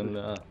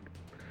 $5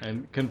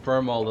 and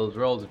confirm all those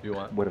rolls if you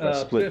want. What if I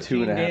split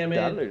 15 $2.5?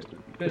 damage.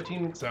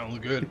 15, Sounds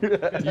good.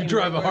 You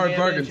drive a hard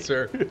bargain,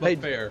 sir. But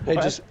fair. Hey,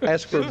 just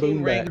ask for a 15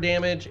 boom rank back.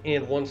 damage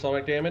and 1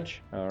 sonic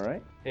damage. All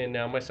right. And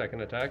now my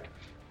second attack.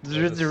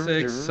 That's a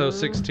 6, so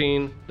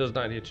 16 does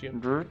not hit you.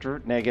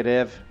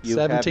 Negative. You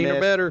have 17 or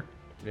missed. better.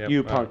 Yep.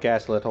 You punk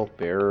ass little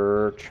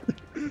bitch.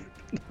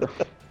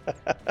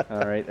 All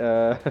right.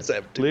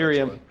 17.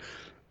 Lyrium.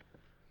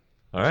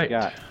 All right.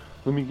 Got.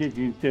 Let me get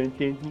you.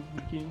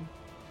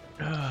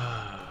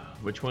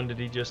 Which one did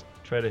he just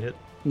try to hit?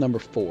 Number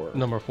 4.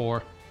 Number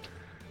 4.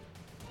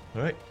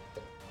 All right.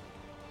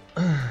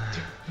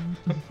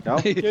 No?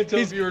 Can't tell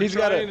if you were he's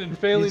gotta- trying and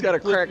failing he's gotta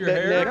to flip crack your that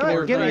hair. neck and No,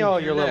 everything. give me all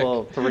your neck.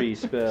 level 3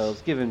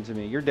 spells. Give them to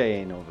me. Your day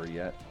ain't over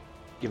yet.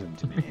 Give them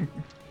to me.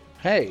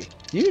 Hey,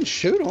 you can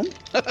shoot them.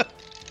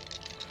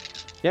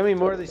 You have any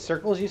more of these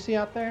circles you see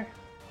out there?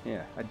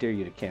 Yeah, I dare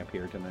you to camp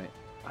here tonight.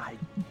 I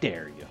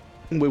dare you.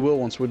 We will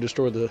once we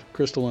destroy the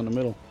crystal in the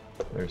middle.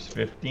 There's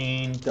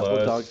 15 Double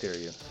plus. dog dare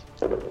you.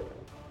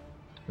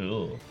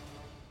 Ugh.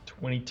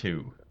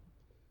 22.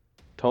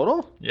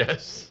 Total?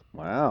 Yes.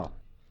 Wow.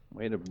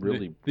 Way to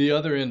really. The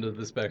other end of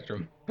the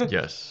spectrum.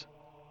 Yes.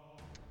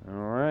 All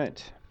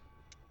right.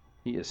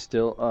 He is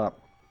still up.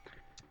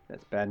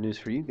 That's bad news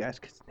for you guys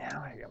because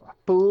now I have a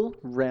full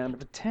round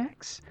of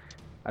attacks.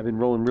 I've been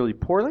rolling really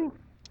poorly,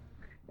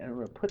 and I'm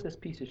going to put this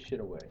piece of shit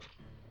away.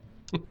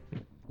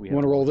 We You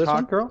wanna roll this Talk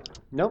one? Girl?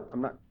 Nope,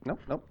 I'm not. Nope.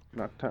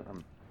 Not.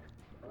 I'm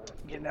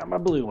getting out my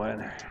blue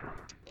one.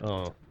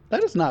 Oh.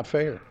 That is not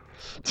fair.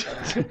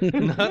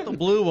 Not the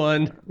blue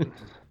one.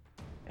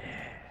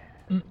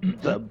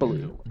 The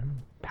blue.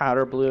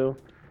 Powder blue.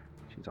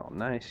 She's all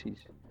nice. You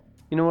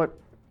know what?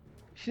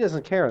 She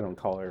doesn't care I don't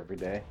call her every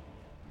day.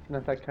 She's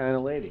not that kind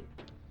of lady.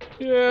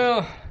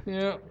 Yeah.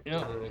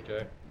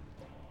 Okay.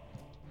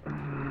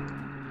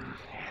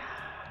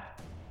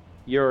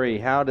 Yuri,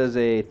 how does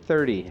a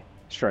 30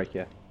 strike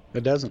you?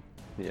 It doesn't.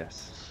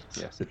 Yes.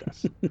 Yes, it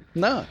does.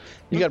 No,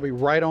 you got to be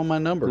right on my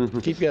number.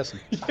 Keep guessing.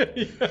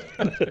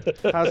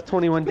 How's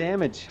 21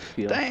 damage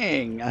feel?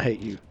 Dang, I hate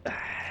you.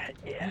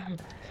 Yeah.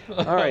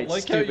 All right,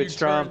 Like how stupid you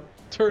Strom.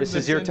 turn This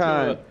is your into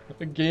time.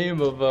 A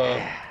game of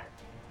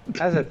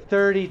How's a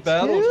 32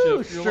 Battleship,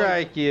 you're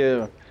strike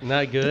you?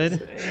 Not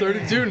good.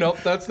 32. Nope,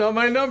 that's not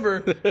my number.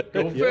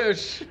 Go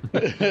fish.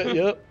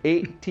 Yep.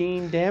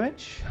 18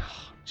 damage.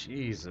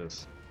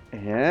 Jesus.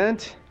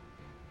 And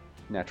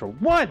natural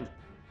 1.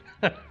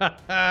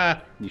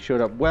 You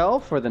showed up well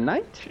for the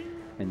night,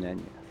 and then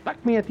you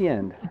fucked me at the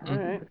end. All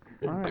right.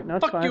 All right. No,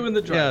 it's Fuck fine. you in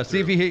the drive. Yeah, see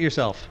if you hit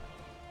yourself.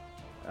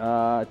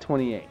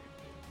 28.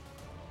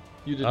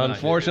 You did not hit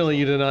Unfortunately,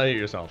 you did not hit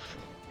yourself.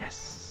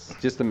 Yes.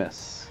 Just a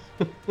miss.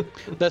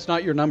 That's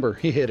not your number.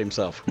 He hit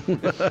himself.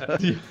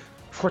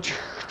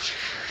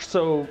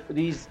 So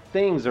these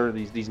things are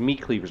these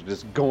meat cleavers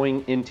just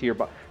going into your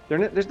body.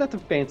 There's nothing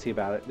fancy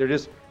about it. They're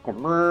just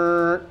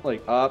going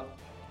like up,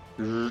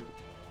 and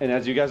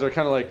as you guys are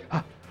kind of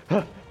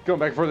like going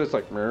back and forth, it's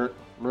like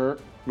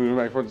moving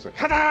back and forth. It's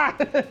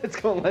like it's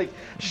going like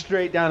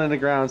straight down in the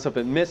ground. So if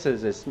it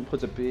misses, it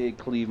puts a big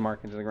cleave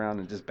mark into the ground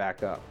and just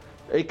back up.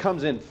 It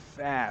comes in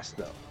fast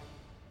though.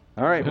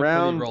 All right, When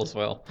round he rolls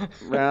well.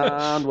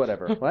 round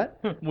whatever. What?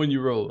 When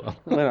you roll well.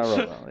 When I roll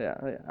well,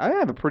 yeah. I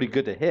have a pretty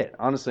good to hit.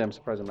 Honestly, I'm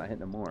surprised I'm not hitting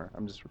them more.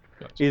 I'm just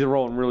Gotcha. either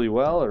rolling really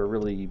well or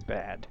really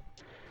bad.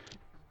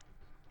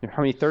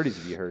 How many 30s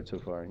have you heard so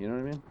far? You know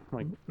what I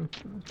mean? Like,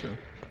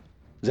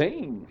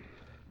 Zane,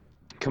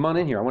 come on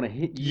in here. I want to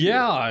hit you.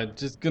 Yeah,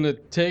 just gonna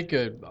take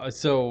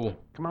so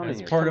Come on in as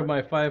here. part Come of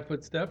my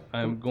 5-foot step,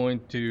 I'm going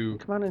to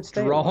Come on and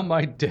stay. a draw while.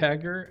 my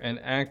dagger and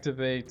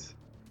activate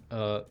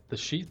the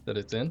sheath that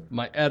it's in,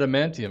 my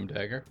adamantium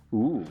dagger,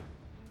 Ooh.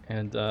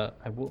 and I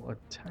will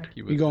attack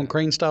you with You going it.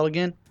 crane style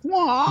again? I'm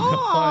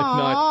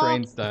not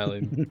crane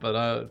styling, but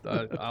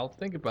I'll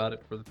think about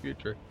it for the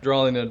future.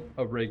 Drawing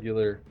a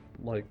regular,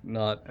 like,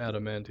 not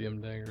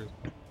adamantium daggers.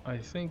 I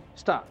think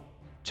Stop.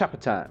 Chopper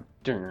time.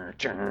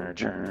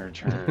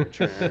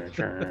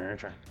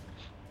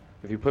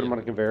 If you put them on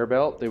a conveyor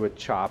belt, they would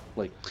chop,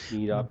 like,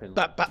 heat up and.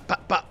 Bop, bop,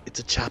 bop, bop. It's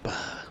a chopper.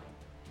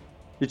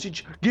 Get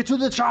to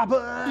the chopper!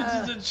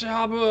 this is a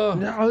chopper.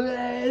 Get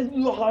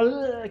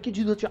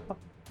to the chopper.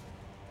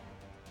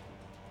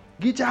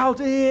 Get out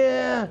of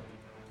here!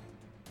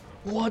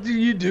 What are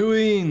you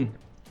doing?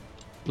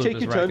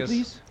 Take your turn,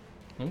 please.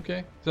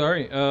 Okay,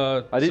 sorry.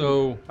 I didn't.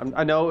 So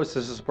I know it's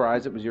just a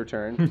surprise. It was your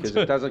turn because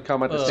it doesn't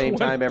come at the same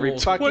time every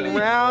 20 fucking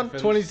round.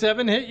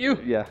 27 hit you?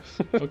 Yeah.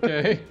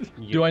 Okay.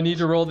 Do I need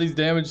to roll these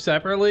damage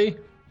separately?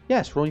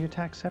 Yes. Roll your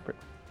attack separate.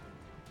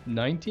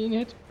 19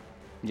 hit?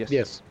 Yes.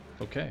 Yes.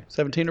 Okay.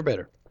 17 or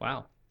better.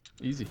 Wow.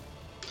 Easy.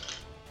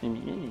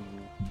 Mm-hmm.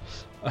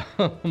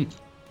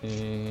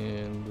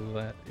 And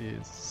that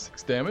is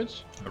 6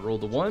 damage. I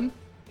rolled a 1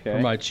 Okay. for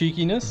my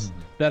cheekiness.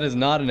 That is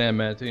not an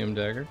adamantium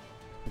dagger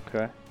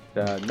Okay.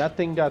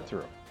 Nothing got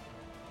through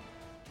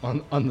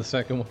on the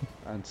second one.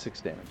 on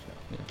 6 damage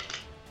now.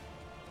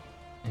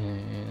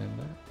 And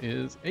that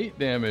is 8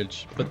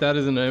 damage, but that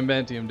is an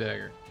adamantium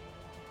dagger.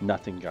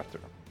 Nothing got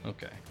through.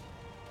 Okay.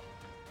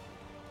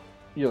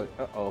 You're like,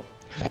 uh-oh.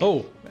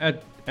 Oh,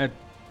 add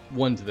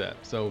 1 to that,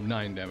 so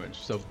 9 damage.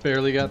 So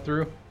barely got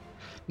through.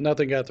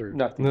 Nothing got through.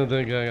 Nothing.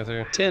 Nothing got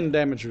there. 10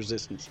 damage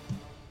resistance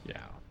Yeah.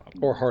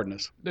 or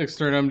hardness. Next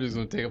turn, I'm just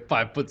gonna take a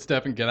 5-foot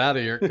step and get out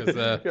of here because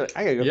You're like,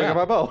 I gotta go Yeah. pick up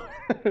my bow.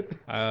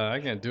 I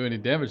can't do any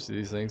damage to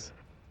these things.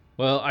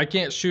 Well, I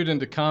can't shoot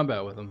into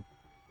combat with them.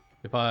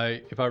 If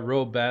I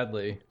roll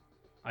badly,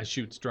 I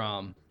shoot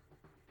Strom.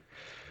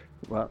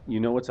 Well, you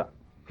know what's up.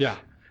 Yeah.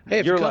 Hey,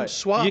 if You're you come like,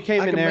 swap, you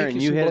came I in can there make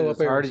and you some hit it blow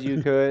as up hard arrows. as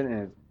you could,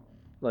 and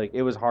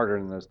it was harder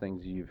than those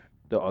things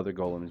the other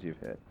golems you've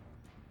hit.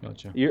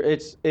 Gotcha.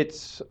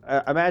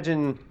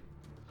 Imagine.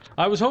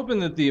 I was hoping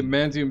that the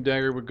adamantium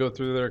dagger would go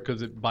through there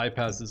because it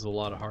bypasses a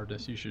lot of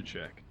hardness. You should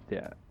check.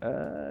 Yeah.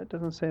 It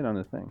doesn't say it on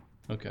the thing.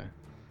 Okay.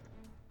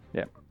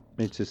 Yeah.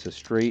 It's just a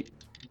straight.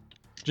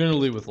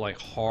 Generally, with like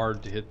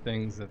hard to hit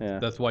things, Yeah.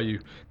 that's why you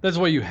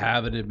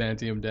have an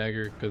adamantium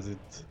dagger because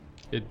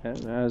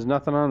There's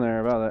nothing on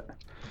there about it.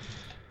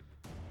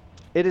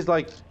 It is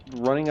like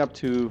running up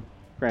to,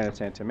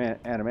 granted it's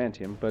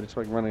adamantium, but it's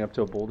like running up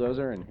to a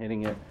bulldozer and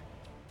hitting it.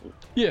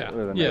 yeah,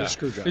 With a yeah. nice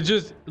screwdriver. It's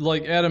just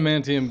like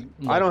adamantium.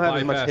 I don't have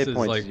as much hit bypasses,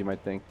 points like, as you might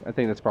think. I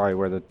think that's probably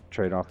where the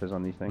trade-off is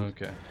on these things.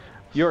 Okay.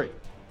 Yuri.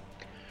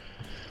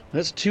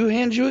 Let's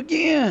two-hand you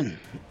again.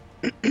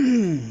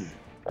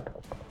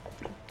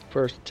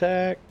 First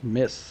attack,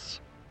 miss.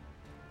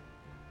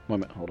 Wait a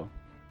minute, hold on.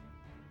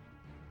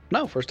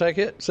 No, first attack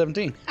hit,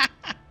 17.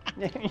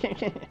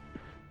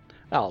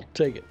 I'll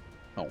take it.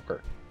 Don't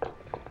hurt.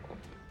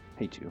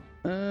 Hate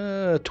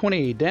you.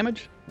 20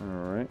 damage. All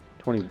right.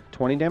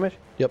 20 damage?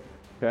 Yep.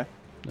 Okay.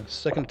 The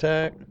second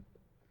attack.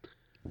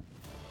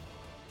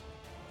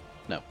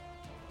 No.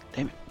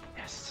 Damn it.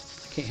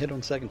 Yes. Can't hit on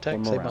the second attack.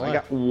 One more Save my round. I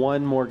life. got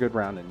one more good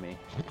round in me,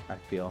 I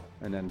feel.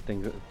 And then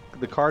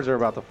the cards are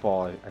about to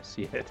fall. I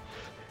see it.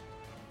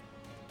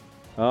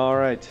 All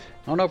right.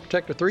 Oh no,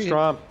 Protector 3.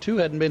 Strom. 2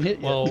 hadn't been hit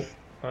yet. Well,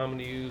 I'm going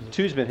to use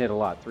 2's been hit a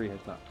lot. 3 has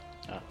not.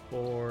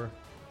 4,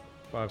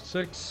 5,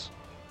 6.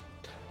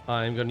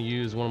 I'm going to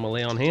use one of my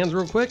lay on hands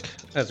real quick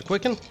as a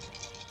quicken.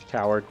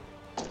 Coward.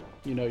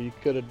 You know, you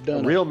could have A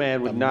done real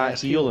man would a not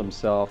mass heal heal.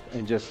 himself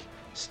and just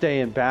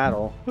stay in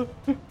battle.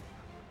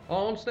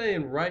 Oh, I'm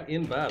staying right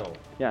in battle.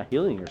 Yeah,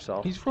 healing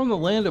yourself. He's from the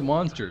land of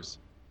monsters.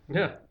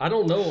 Yeah, I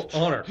don't know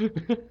honor.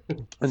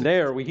 And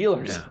there, we heal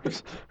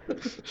ourselves. I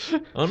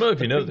don't know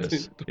if you know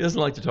this. He doesn't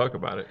like to talk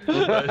about it.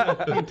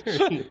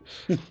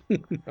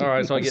 All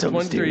right, so I get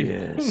 23.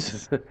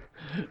 mysterious.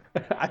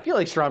 I feel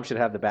like Strom should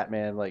have the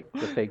Batman, like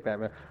the fake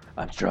Batman.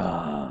 I'm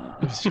strong.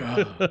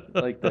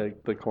 Like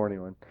the corny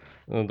one.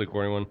 Oh, the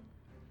corny one.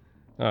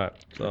 All right,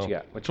 so What you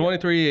got? What you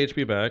 23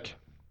 HP back.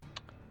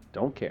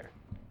 Don't care.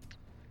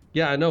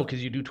 Yeah, I know,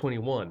 because you do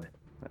 21.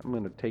 I'm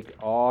gonna take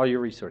all your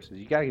resources.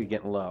 You gotta be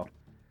getting low.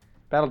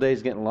 Battle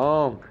day's getting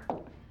long.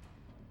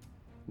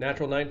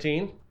 Natural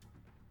 19.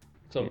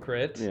 So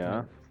crit.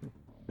 Yeah.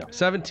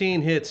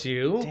 17 hits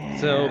you.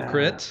 So Damn.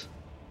 crit.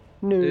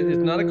 No.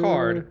 It's not a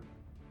card.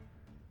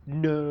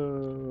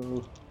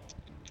 No.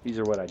 These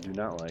are what I do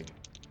not like.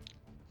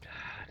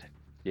 God.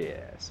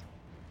 Yes.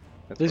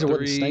 That's These are what what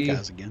Three. Snake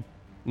Eyes again.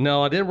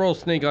 No, I didn't roll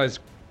snake eyes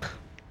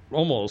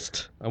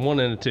Almost. I'm 1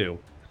 and a 2.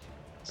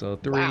 So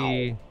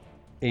 3,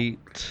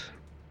 8.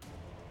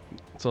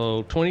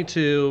 So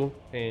 22,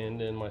 and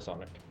then my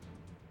Sonic.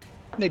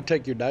 Need to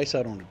take your dice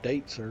out on a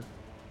date, sir.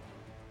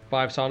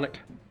 5 Sonic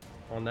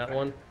on that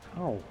one,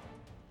 Oh.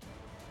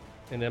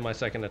 and then my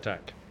second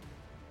attack.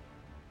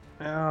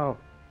 Oh.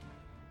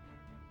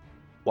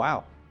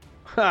 Wow.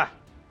 Ha!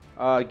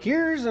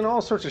 Gears and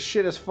all sorts of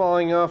shit is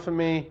falling off of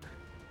me.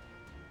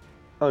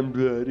 I'm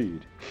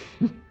bloodied.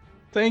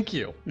 Thank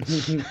you.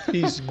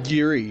 He's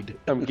gearied.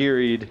 I'm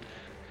gearied.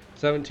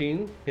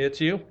 17 hits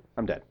you.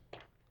 I'm dead.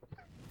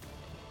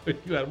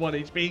 You had 1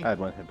 HP. I had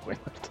 1 hit point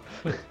left.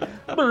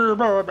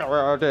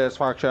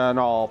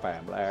 Dysfunctional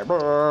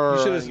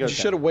family. You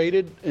should have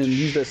waited and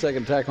used that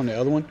second attack on the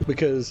other one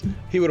because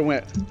he would have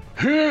went,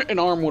 and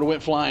arm would have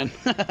went flying.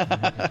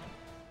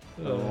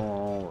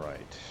 All right.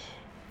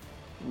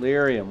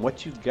 Lyrium,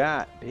 what you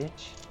got,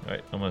 bitch? All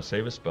right, I'm gonna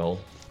save a spell.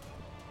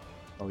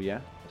 Oh,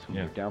 yeah? That's gonna be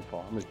Yeah. your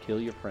downfall. I'm gonna kill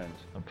your friends.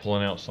 I'm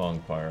pulling out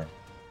Songfire.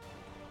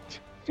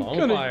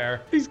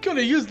 Songfire. He's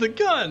gonna use the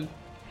gun.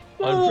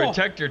 On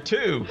Protector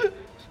 2. Oh,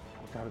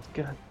 got his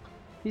gun.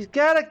 He's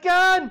got a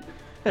gun!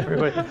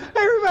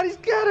 Everybody's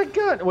got a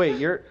gun! Wait,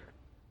 you're...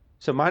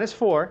 So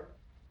 -4.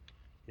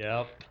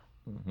 Yep.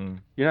 Mm-hmm.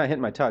 You're not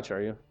hitting my touch,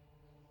 are you?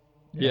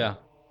 Yeah,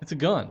 it's a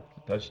gun.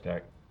 Touch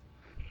attack.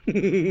 I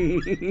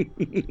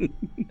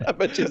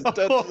bet you his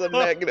touch is a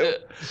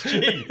negative.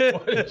 Gee,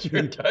 what is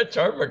your touch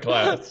armor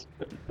class?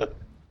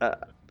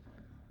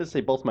 Let's say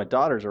both my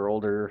daughters are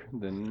older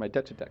than my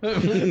touch attack.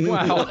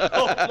 Wow.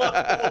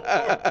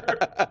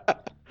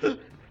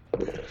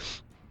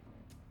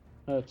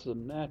 That's a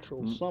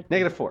natural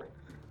something. -4.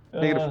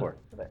 -4.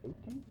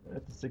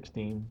 That's a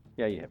 16.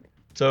 Yeah, you hit me.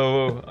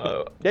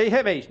 So, Yeah, you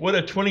hit me. would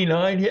a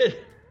 29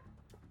 hit?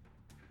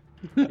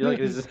 You're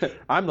lucky this is,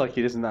 I'm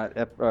lucky this is not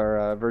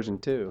version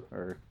 2.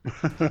 Or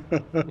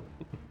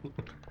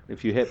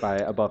if you hit by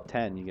above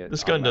 10, you get.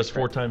 This gun does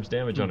 4 automatic times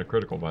damage on a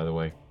critical, by the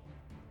way.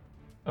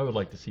 I would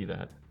like to see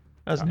that.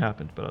 Hasn't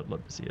happened, but I'd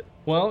love to see it.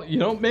 Well, you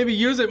know, maybe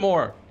use it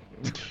more.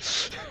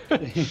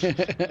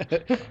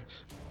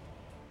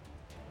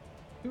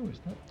 Ooh, is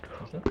that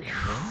the one?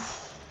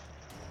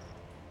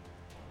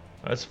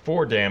 That's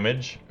 4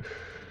 damage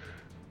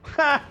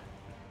Ha!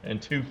 and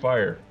 2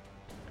 fire.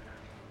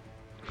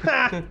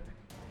 Ha!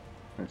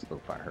 That's a little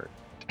fire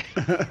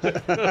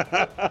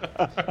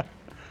hurt.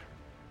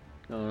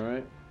 All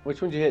right.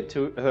 Which one did you hit?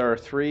 2 or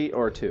 3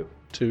 or 2?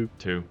 2.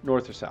 2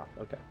 North or south?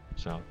 Okay.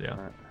 south, yeah. All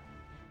right.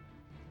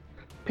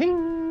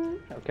 Ping.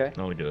 Okay.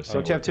 I only get a Don't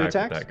single you have 2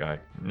 attack attacks? with that guy.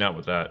 Not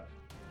with that.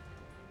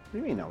 What do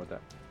you mean not with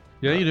that?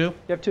 Yeah, you do. You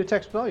have 2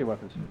 attacks with all your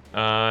weapons.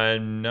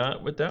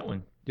 Not with that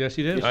one. Yes,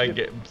 you do. I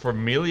get for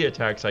melee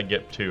attacks. I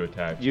get 2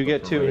 attacks. You but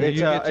get for 2. ranged- It's,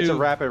 You get it's a 2.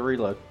 rapid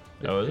reload.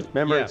 Oh, is it?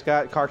 Remember, Yeah. it's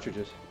got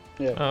cartridges.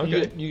 Yeah. Oh, you,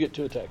 okay. you get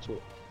 2 attacks with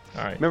it.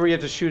 All right. Remember, you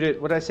have to shoot it.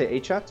 What did I say?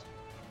 8 shots?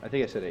 I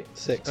think I said 8.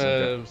 6.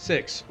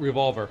 6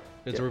 revolver.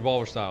 It's a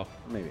revolver style.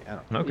 Maybe. I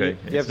don't know. Okay.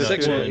 You have it's to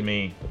not shoot more it. than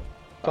me.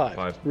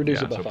 5. Reduce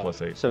yeah, it by so 5.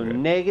 plus 8. So okay.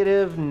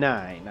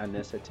 -9 on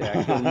this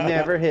attack. You'll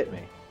never hit me.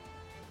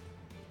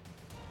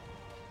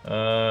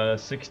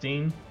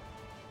 16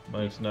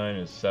 minus 9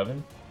 is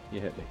 7. You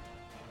hit me.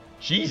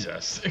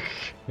 Jesus.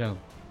 Yeah.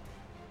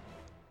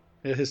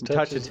 Yeah, his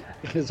Touch touch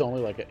is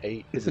only like an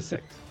 8. It's a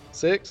 6.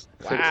 6?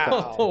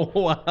 Wow. Oh,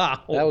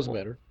 wow. That was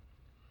better.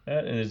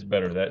 That is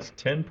better. That's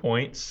 10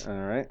 points All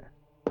right.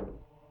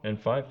 and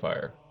 5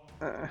 fire.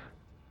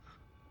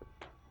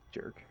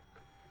 Jerk.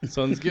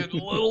 Sun's getting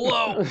a little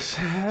low.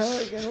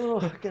 Get a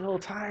little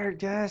tired,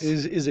 guys.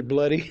 Is it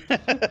bloody?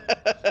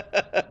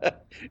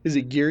 Is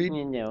it geary?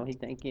 No,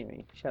 he's not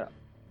Gary. Shut up.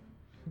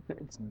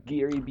 It's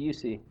Gary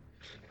Busey.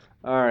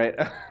 All right.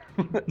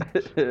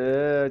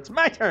 It's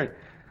my turn.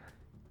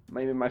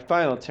 Maybe my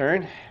final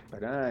turn,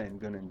 but I'm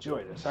going to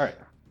enjoy this. All right.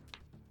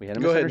 We had a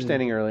Go ahead and-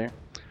 misunderstanding earlier.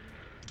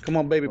 Come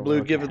on, baby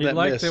blue, give it He that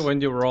liked miss. it when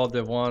you rolled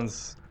the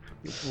ones.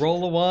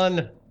 Roll a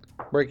 1.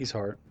 Break his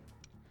heart.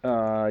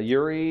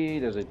 Yuri,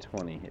 does a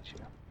 20 hit you?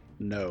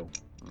 No.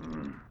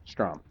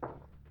 Strom,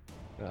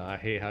 I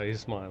hate how he's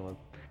smiling.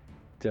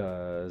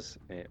 does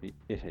it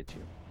hit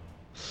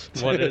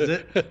you? What is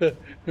it?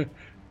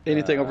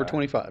 Anything over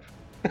 25.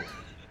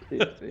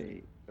 It's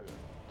a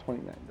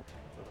 29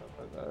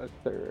 to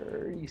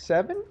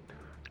 37?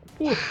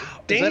 Is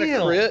that a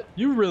Damn. crit?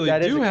 You really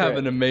That is do a have crit.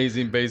 an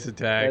amazing base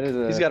attack. That is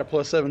a, He's got a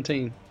plus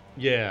 17.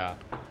 Yeah.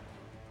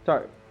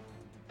 sorry,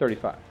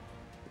 35.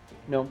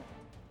 No,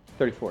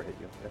 34 hit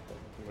you.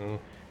 Mm.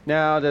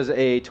 Now does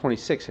a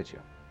 26 hit you?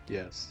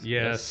 Yes.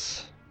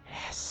 Yes.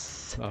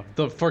 Yes.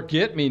 The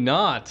forget me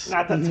not.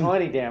 Not the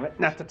 20, damn it.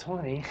 Not the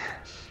 20.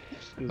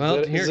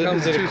 Well, here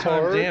comes is it 2 a times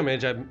card?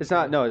 damage. It's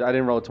not, no, I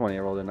didn't roll a 20. I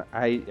rolled an,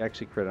 I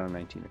actually crit on a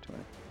 19 or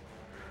 20.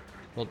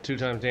 Well, 2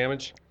 times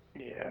damage.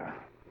 Yeah.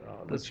 Oh,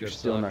 Which you're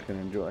still not going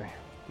to enjoy.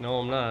 No,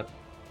 I'm not.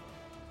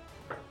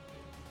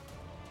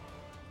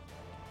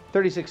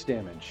 36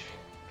 damage.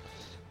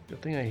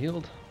 Good thing I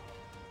healed.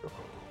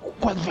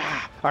 Fuck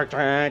Fuck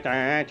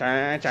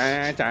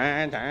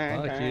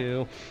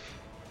you.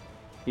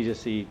 You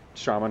just see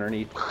Strom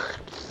underneath.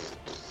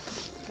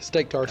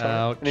 Steak tartare.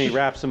 Ouch. And then he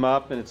wraps them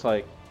up, and it's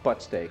like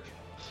butt steak.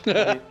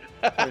 $20.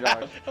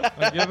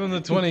 I give him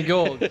the 20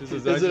 gold. Is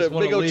Is it a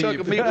big old chunk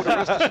of meat with the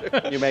rest of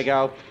the You may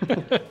go.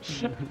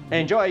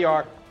 Enjoy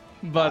your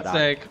butt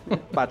steak?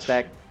 butt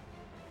steak.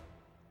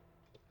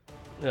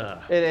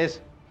 Yeah. It is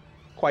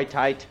quite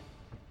tight.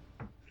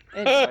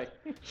 Enjoy.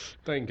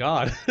 Thank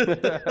God.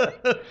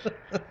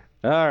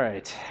 All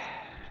right,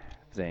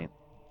 Zane.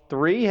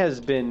 3 has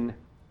been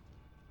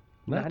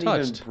Not not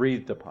touched. even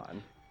breathed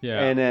upon. Yeah.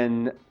 And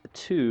then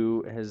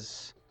 2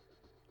 has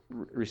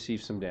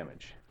received some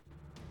damage.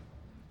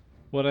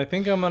 What I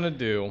think I'm gonna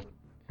do,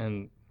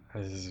 and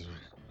this is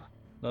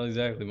not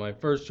exactly my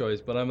first choice,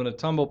 but I'm gonna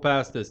tumble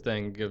past this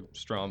thing and give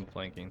Strom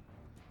flanking,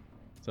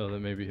 so that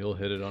maybe he'll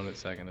hit it on its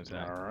second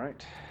attack. All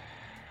right.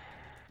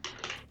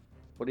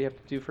 What do you have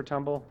to do for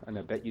tumble? And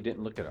I bet you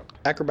didn't look it up.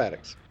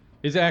 acrobatics.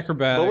 Is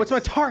acrobatics? But what's my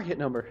target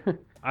number?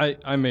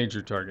 I made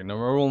your target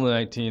number. I rolled a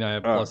 19. I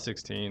have Oh. plus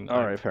 16.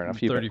 All right, fair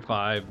enough. You bet.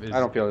 35. Is, I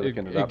don't feel like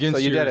looking it up. against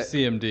So you your did it.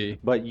 CMD.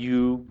 But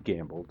you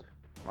gambled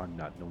on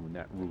not knowing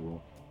that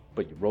rule.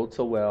 But you rolled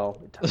so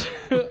well.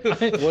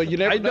 Well, you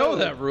never I know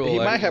that rule. He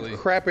might actually. have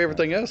crap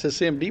everything else. His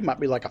CMD might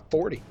be like a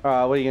 40. What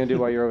are you gonna do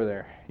while you're over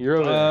there? You're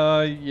over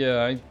there.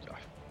 Yeah.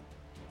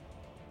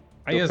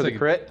 I Go guess for I the could,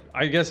 crit.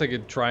 I guess I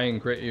could try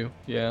and crit you.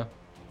 Yeah.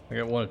 I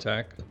got 1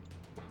 attack.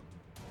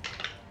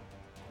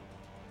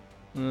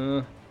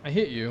 I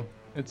hit you.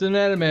 It's an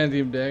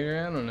adamantium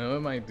dagger. I don't know.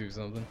 It might do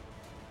something.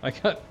 I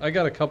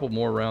got a couple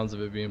more rounds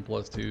of it being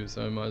 +2,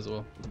 so I might as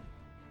well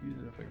use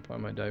it if I can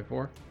find my die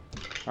 4.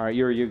 All right,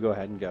 you go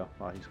ahead and go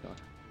while he's going.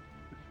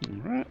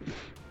 All right.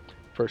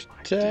 First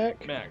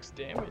attack, Max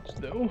damage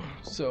though.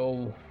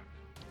 So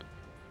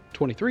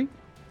 23.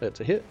 That's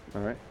a hit.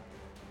 All right.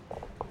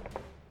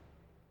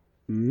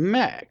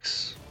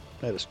 Max.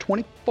 That is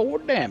 24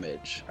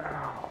 damage.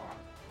 I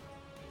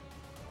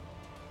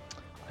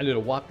did a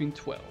whopping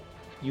 12.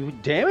 You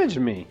damaged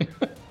me.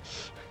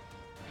 That's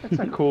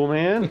not cool,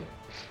 man.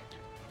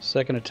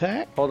 Second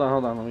attack. Hold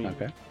on. Let me.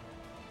 Okay.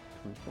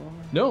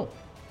 No,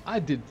 I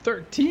did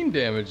 13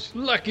 damage.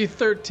 Lucky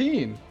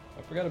 13.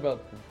 I forgot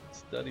about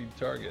studied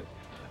target.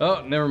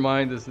 Oh, never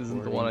mind. This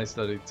isn't the one I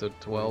studied. So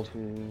 12.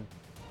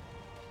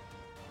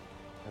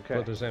 Okay.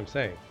 What does I'm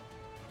saying?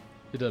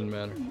 It doesn't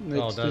matter.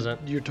 Oh, It's does it?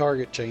 Your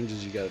target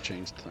changes. You got to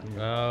change the thing.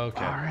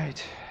 Okay. All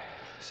right.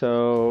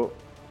 So,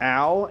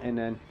 ow, and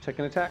then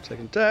second attack.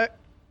 Second attack.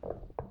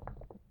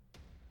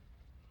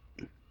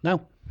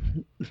 No.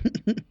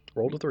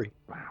 Rolled a 3.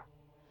 Wow.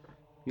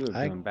 You were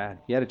I- doing bad.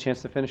 You had a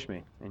chance to finish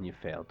me, and you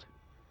failed.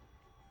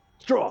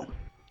 Strong.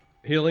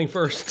 Healing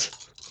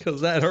first, because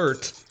that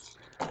hurt.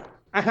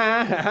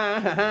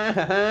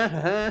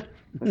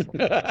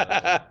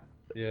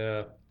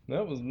 Yeah.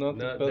 That was not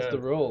the Not- best not-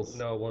 of rolls.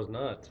 No, it was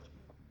not.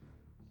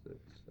 6,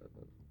 7,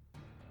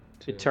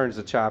 It turns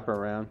the chopper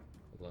around.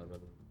 11,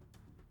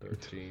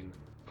 13.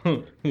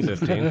 15.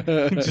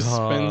 Just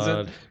spins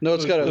it. No,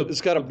 it's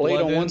got a blade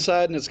blood on in? one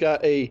side and it's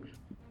got a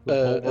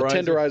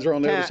tenderizer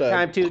on the other side.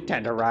 Time to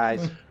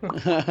tenderize.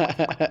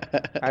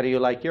 How do you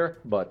like your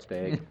butt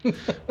steak?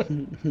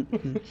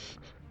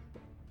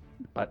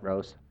 Butt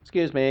roast.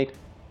 Excuse me.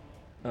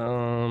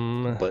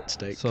 Butt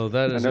steak. So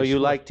that I is. know a you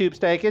short- like tube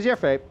steak is your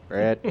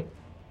favorite.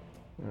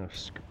 Oh,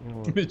 you know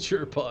what?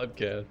 Mature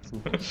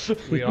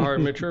podcast. We are a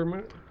mature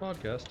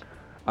podcast.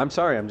 I'm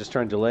sorry, I'm just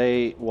trying to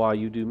delay while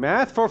you do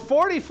math for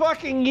 40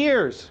 fucking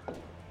years.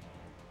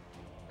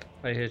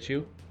 I hit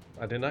you.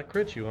 I did not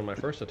crit you on my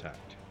first attack.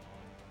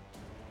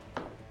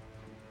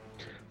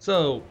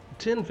 So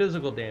 10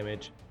 physical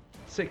damage,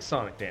 6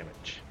 sonic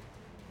damage.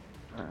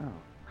 Oh.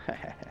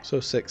 So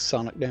 6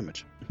 sonic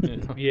damage.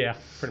 Yeah,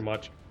 pretty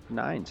much.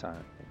 9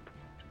 sonic.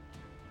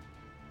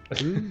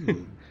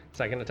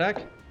 Second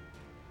attack.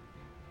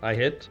 I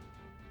hit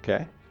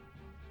Okay.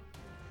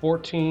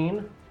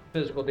 14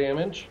 physical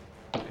damage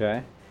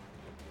Okay.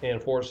 and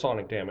 4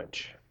 sonic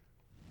damage.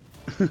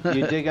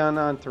 You dig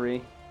on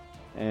 3,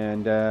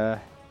 and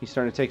he's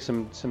starting to take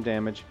some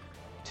damage.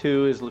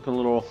 2 is looking a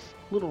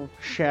little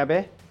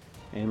shabby,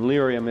 and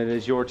Lyrium, it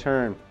is your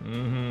turn.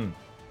 Mm-hmm.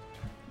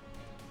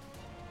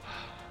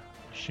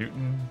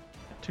 Shooting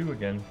 2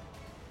 again.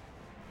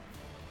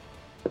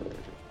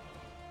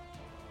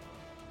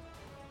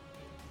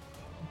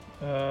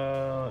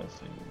 Let's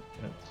see.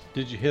 That's...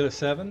 Did you hit a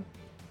 7?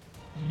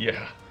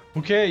 Yeah.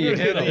 Okay, you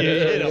hit him.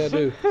 Yeah, I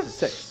do. This is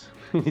 6.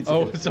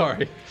 Oh,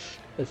 sorry.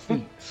 I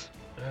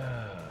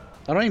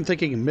don't even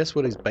think he can miss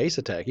with his base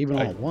attack, even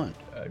on a 1.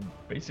 I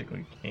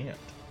basically can't.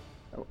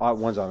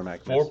 One's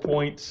automatic. 4 miss.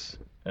 points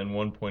and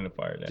 1 point of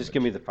fire damage. Just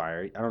give me the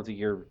fire. I don't think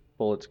your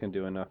bullets can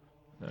do enough.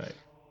 All right.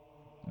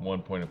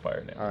 1 point of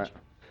fire damage. All right.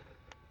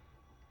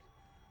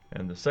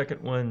 And the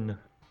second one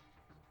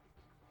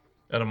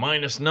at a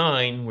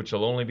 -9, which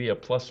will only be a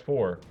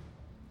 +4.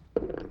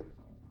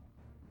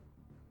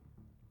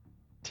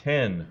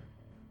 10.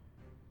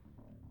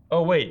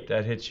 Oh wait,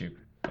 that hits you.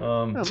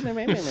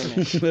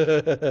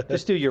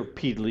 Just do your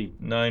repeatedly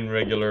 9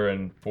 regular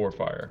and 4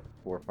 fire.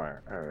 4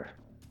 fire.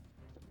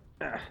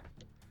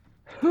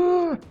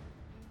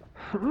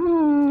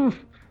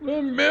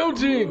 I'm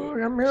melting. Oh,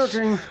 I'm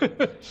melting.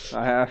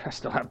 I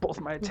still have both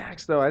my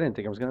attacks, though. I didn't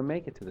think I was going to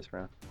make it to this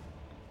round.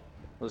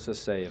 Let's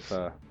just say if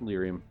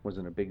Lyrium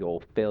wasn't a big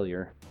old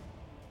failure,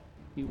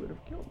 he would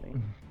have killed me.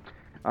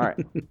 All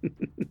right.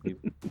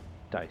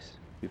 Dice.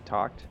 We've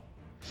talked.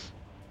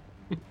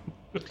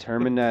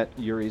 Determined that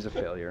Yuri's a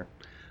failure.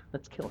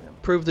 Let's kill him.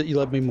 Prove that you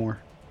love me more.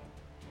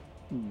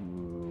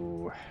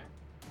 Ooh.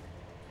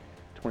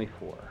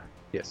 24.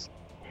 Yes.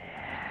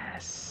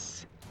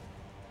 Yes.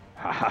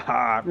 Ha ha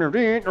ha.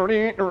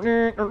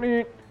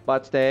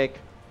 Butt steak.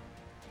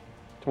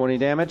 20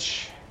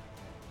 damage.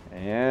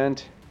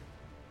 And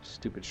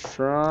stupid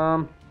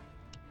Strom.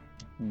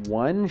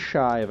 One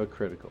shy of a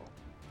critical.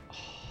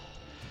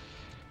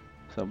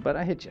 So, but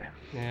I hit you.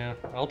 Yeah,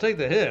 I'll take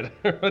the hit.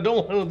 I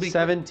don't want to be.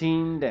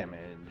 17 damage.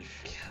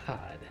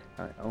 God.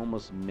 I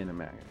almost min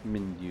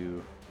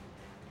you.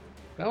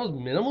 That was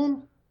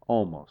minimum?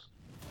 Almost.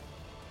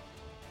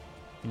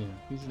 Yeah,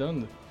 he's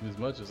done as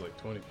much as like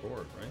 24,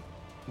 right?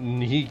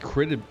 He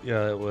critted.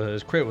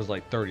 His crit was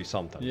like 30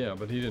 something. Yeah,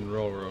 but he didn't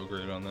roll real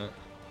great on that.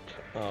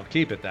 I'll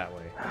keep it that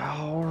way.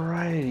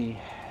 Alrighty.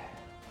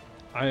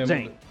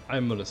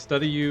 I'm gonna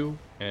study you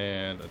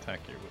and attack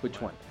you. With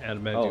Which my one?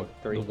 Adamantium. Oh,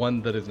 3. The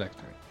one that is next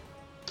to me.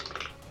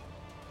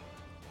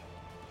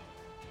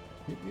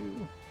 Hit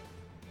you.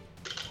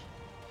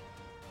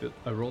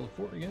 I rolled a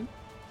 4 again.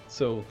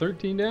 So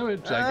 13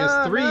 damage. I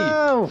guess 3.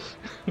 No!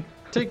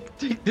 Take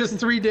this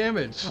 3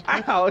 damage.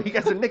 Ow, you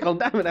got some nickel and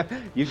diamond.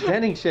 You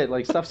denting shit,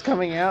 like stuff's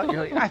coming out.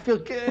 You're like, I feel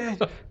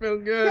good. I feel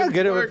good. How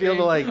good it would feel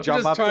to like jump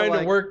I'm up just trying to,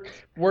 to like,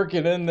 work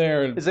it in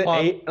there. And Is it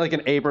pop. like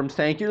an Abrams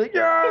tank? You're like,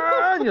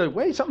 yeah, and you're like,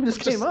 wait, something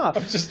just came up.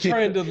 I'm just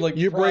trying to like.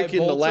 You're pry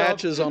breaking the bolts up.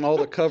 latches on all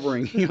the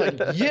covering. You're like,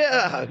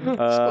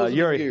 yeah.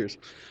 Yuri. Gears.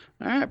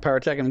 All right, power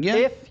attacking again.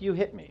 If you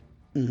hit me,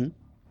 Mm-hmm.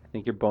 I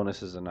think your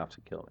bonus is enough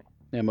to kill me.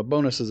 Yeah, my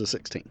bonus is a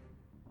 16.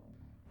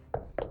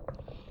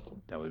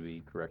 That would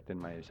be correct in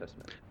my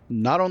assessment.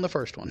 Not on the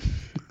first one.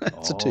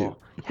 That's a 2.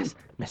 Yes,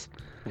 miss.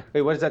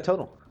 Wait, what is that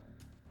total?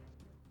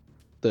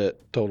 That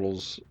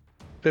totals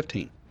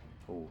 15.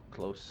 Oh,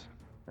 close.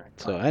 All right,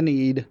 So I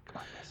need come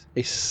on,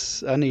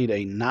 miss. I need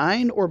a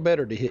 9 or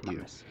better to hit Come on,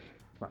 you. miss.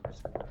 Come on,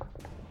 miss.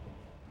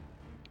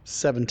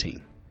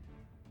 17.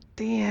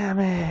 Damn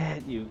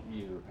it!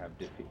 You have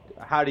defeated.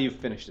 How do you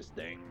finish this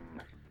thing?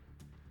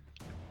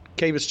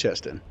 Cave his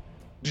chest in.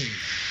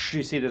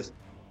 You see this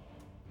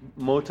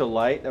mote of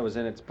light that was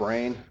in its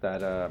brain,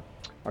 that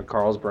on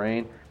Carl's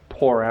brain,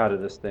 pour out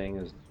of this thing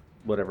as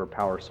whatever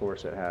power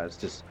source it has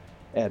just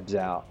ebbs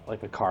out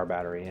like a car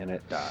battery, and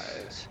it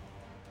dies.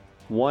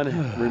 One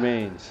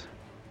remains.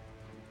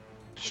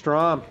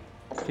 Strom,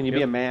 can you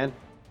be a man?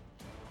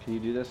 Can you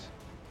do this?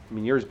 I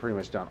mean, yours pretty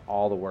much done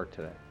all the work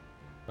today.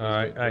 All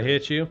right, I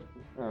hit you.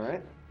 All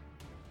right.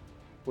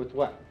 With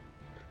what?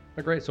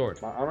 A great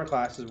sword. My armor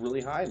class is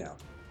really high now.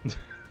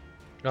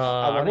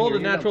 I wanna rolled hear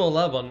a your natural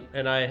 11,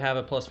 and I have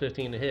a plus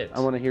 15 to hit. I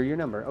want to hear your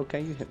number.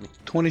 Okay, you hit me.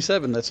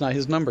 27. That's not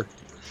his number.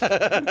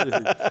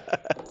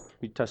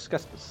 You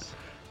Tuscustus.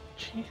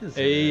 Jesus.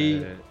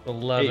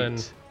 11.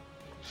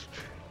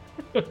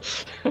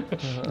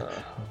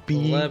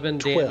 11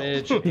 B12.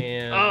 damage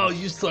and Oh,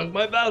 you sunk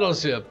my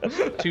battleship.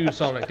 2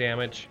 sonic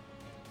damage.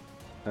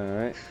 All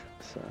right.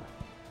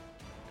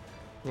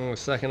 So.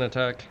 Second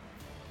attack.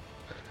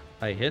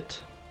 I hit.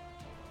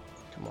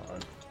 Come on.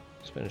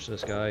 Let's finish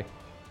this guy.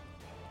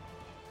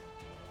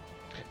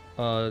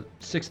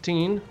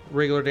 16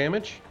 regular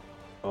damage.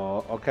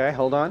 Oh, okay.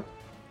 Hold on.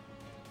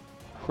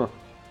 Huh.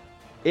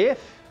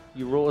 If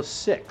you roll a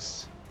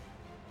 6,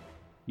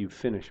 you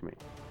finish me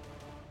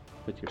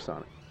with your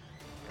Sonic.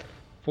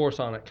 4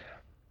 sonic.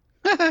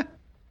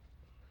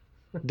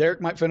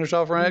 Derek might finish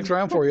off our next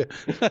round for you.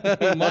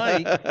 He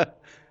might. I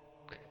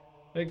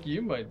think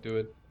you might do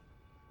it.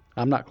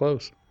 I'm not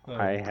close.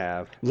 I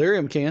have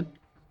Lyrium can.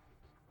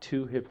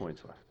 2 hit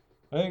points left.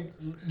 I think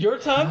your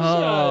time to Oh.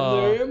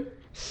 shine, Miriam.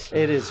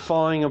 It is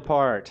falling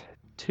apart.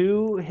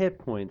 2 hit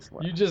points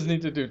left. You just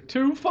need to do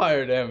 2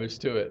 fire damage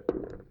to it.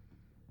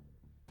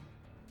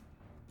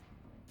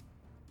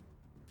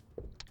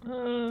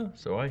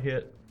 So I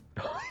hit.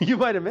 You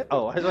might have missed.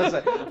 Oh, I was gonna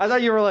say. I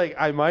thought you were like,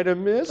 I might have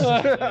missed.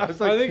 I was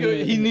like, I think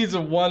he needs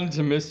a 1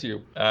 to miss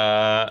you.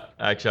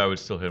 Actually, I would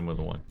still hit him with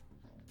a 1.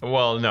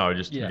 Well, no,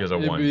 just Yeah, because I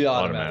it'd won. be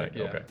automatic,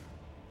 yeah. Okay.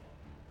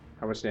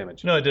 How much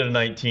damage? No, I did a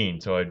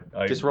 19, so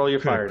I Just roll your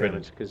could've fire critted.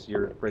 damage because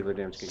your regular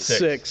damage can.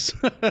 6.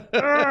 6.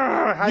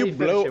 How do You you finish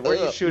blow it? Where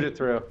do you up. shoot it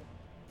through?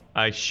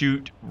 I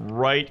shoot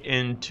right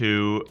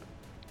into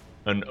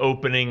an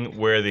opening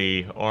where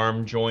the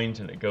arm joins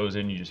and it goes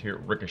in. You just hear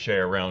it ricochet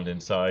around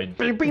inside.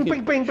 Bing, bing,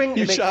 bing, bing, bing.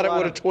 You makes shot a it lot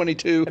with a of-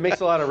 22. It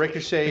makes a lot of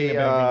ricochet Bing,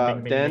 bing, bing,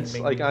 bing, bing, dents,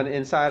 bing, like bing. on the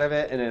inside of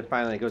it, and then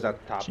finally it goes out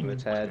the top of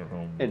its head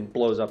and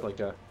blows up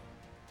like a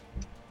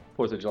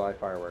 4th of July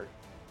firework,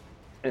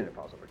 and it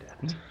falls over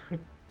dead.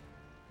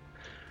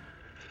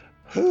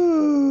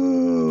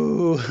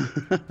 Ooh.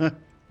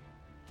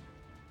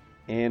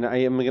 And I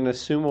am going to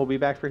assume we'll be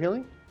back for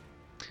healing.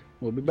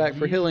 We'll be back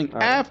for healing All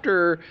right.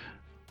 after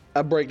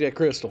I break that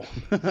crystal.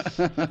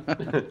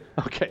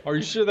 Okay. Are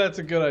you sure that's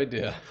a good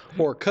idea?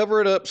 Or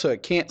cover it up so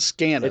it can't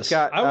scan us. It's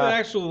got. I would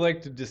actually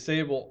like to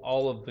disable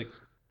all of the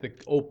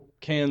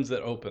cans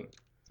that open,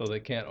 so they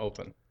can't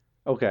open.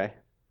 Okay.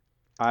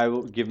 I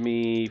will give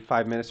me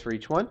 5 minutes for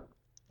each one,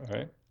 All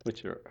right.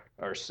 which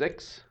are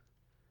 6.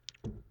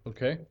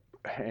 Okay.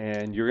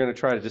 And you're gonna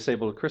try to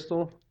disable the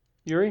crystal,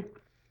 Yuri.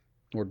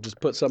 Or just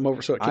put something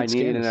over so it I can't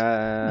need scan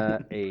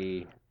us.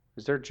 a.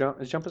 Is there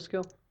jump? Is jump a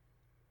skill?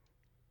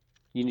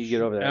 You need to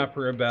get over that.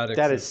 Acrobatics.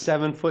 That is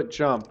 7-foot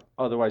jump.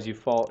 Otherwise, you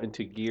fall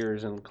into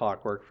gears and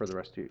clockwork for the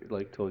rest of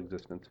your till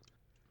existence.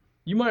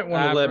 You might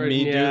want to let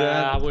me do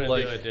that. I wouldn't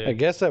like, do it, dude. I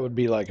guess that would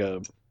be like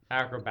a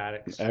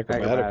Acrobatics.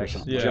 acrobatic or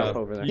something. Yeah. Jump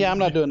over there. Yeah, I'm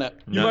not doing that.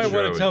 You Not might sure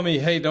I want would- to tell me,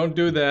 hey, don't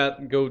do that.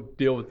 And go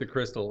deal with the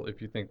crystal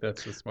if you think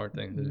that's the smart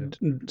thing to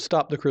do.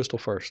 Stop the crystal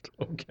first.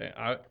 Okay,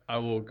 I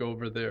will go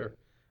over there.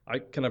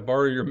 Can I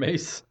borrow your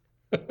mace?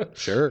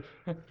 Sure.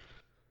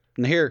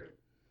 And here,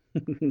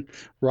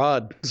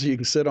 rod, so you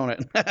can sit on it.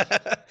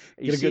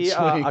 You Get a good see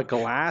swing. a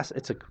glass.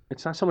 It's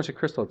not so much a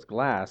crystal. It's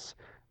glass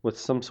with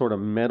some sort of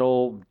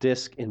metal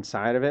disc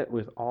inside of it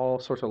with all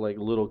sorts of like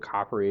little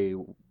coppery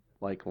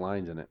like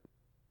lines in it.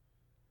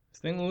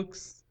 This thing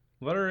looks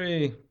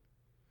very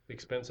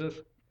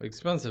Expensive.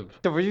 expensive.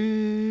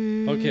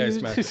 Okay, I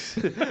smashed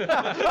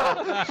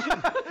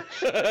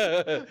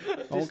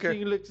This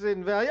thing looks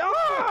in value.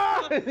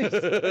 Ah!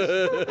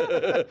 It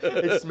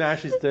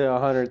smashes to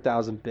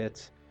 100,000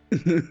 bits. All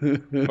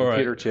right.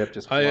 Computer chip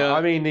just.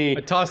 I mean the.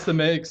 I toss the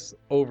mace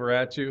over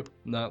at you,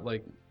 not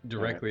like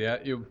directly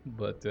at you,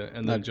 but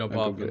and then jump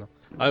I'll go off. get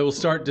And I will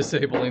start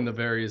disabling the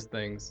various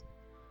things.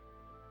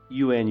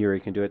 You and Yuri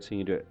can do it, so you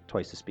can do it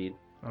twice the speed.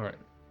 All right.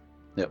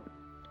 Yep.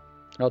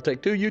 I'll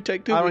take 2, you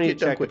take 2. I don't we need get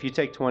to done check. quick. If you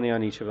take 20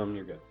 on each of them,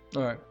 you're good.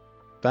 All right.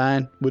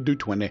 Fine, we'll do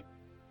 20.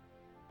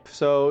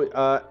 So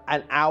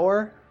an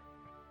hour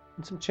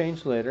and some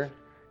change later,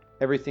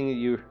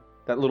 everything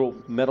that little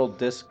metal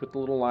disc with the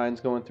little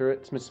lines going through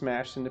it's been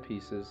smashed into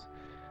pieces,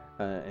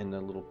 and a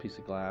little piece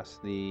of glass.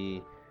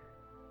 The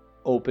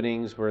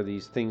openings where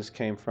these things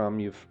came from,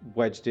 you've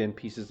wedged in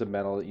pieces of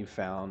metal that you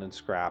found and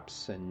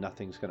scraps, and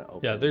nothing's going to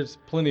open. Yeah, there's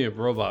plenty of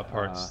robot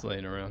parts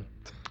laying around.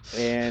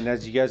 And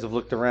as you guys have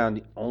looked around,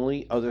 the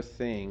only other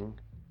thing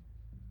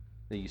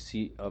that you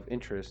see of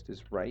interest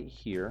is right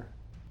here,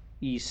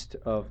 east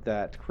of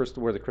that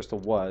crystal, where the crystal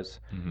was,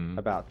 Mm-hmm.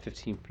 about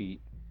 15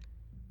 feet,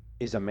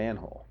 is a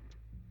manhole.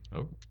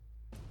 Oh.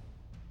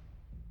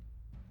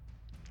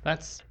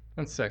 That's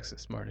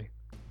sexist, Marty.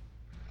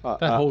 Uh,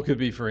 That hole could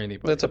be for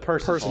anybody. That's a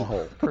person person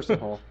hole. Person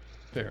hole.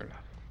 Fair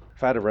enough.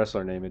 If I had a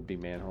wrestler name, it'd be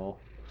Manhole.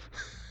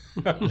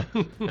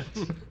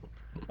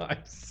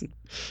 Nice.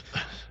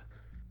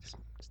 Just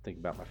think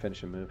about my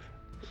finishing move.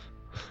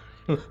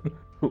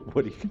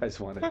 What do you guys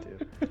want to do?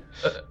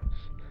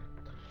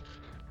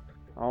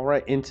 All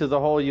right, into the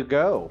hole you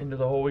go. Into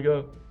the hole we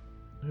go.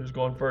 Who's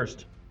going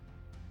first?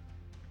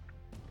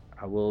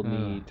 I will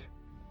need.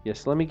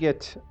 Yes, let me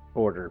get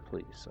order,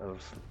 please,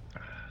 of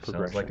Sounds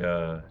progression. like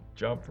a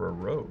job for a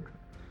rogue.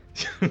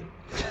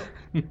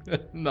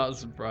 Not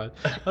surprised.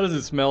 How does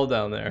it smell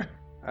down there?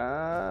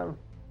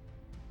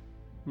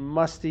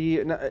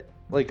 Musty.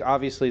 Like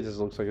obviously, this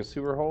looks like a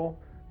sewer hole,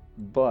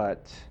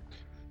 but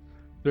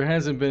There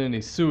hasn't been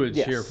any sewage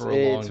yes, here for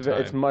a long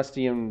time. it's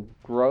musty and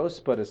gross,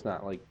 but it's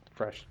not like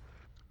fresh.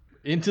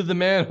 Into the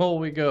manhole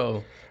we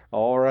go.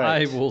 All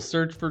right. I will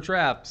search for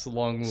traps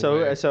along the So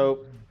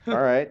way.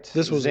 all right.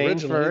 This was Zane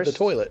originally first. the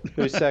toilet.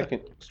 Who's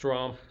second?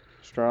 Strom.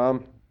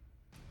 Strom.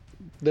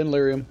 Then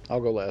Lyrium.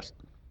 I'll go last.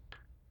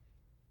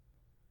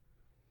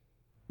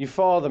 You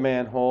follow the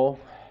manhole,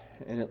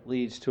 and it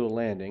leads to a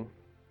landing.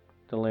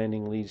 The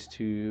landing leads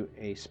to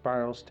a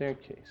spiral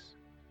staircase.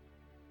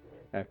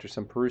 After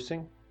some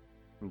perusing,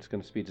 I'm just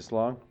going to speed this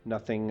along.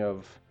 Nothing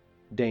of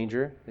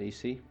danger that you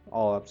see.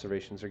 All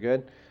observations are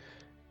good.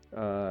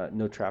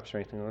 No traps or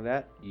anything like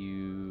that.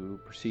 You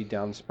proceed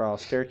down the spiral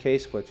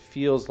staircase, what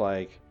feels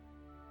like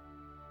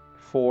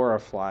 4 or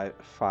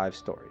 5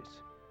 stories,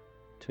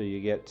 till you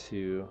get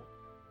to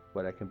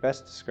what I can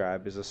best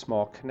describe as a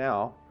small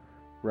canal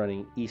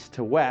running east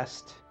to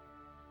west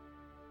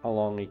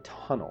along a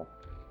tunnel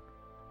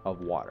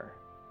of water.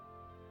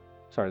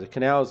 Sorry, the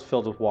canal is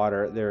filled with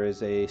water. There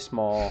is a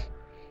small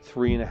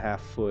 3.5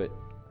 foot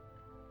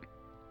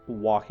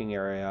walking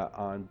area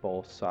on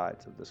both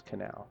sides of this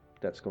canal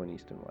that's going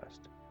east and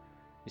west.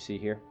 You see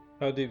here?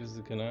 How deep is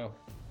the canal?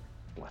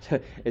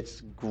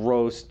 It's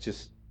gross,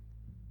 just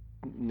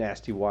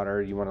nasty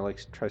water. You want to like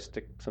try to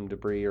stick some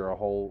debris or a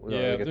hole? Yeah,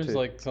 like if a there's tube.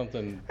 like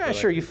something. Yeah, that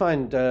sure. You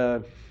find,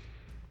 let's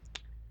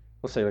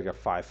say, like a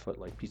 5 foot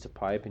like piece of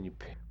pipe, and you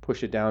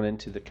push it down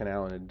into the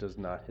canal, and it does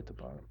not hit the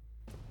bottom.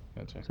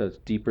 Gotcha. So it's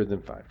deeper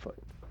than 5 foot.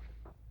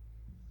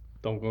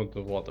 Don't go into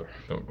the water.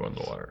 Don't go in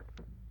the water.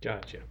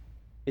 Gotcha.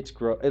 It's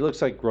gross. It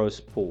looks like gross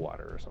pool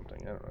water or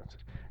something. I don't know.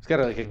 It's got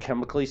like a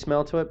chemically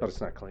smell to it, but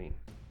it's not clean.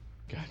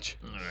 Gotcha.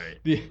 All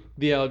right.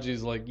 The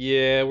algae's like,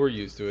 yeah, we're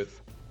used to it.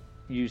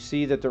 You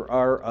see that there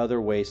are other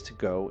ways to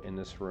go in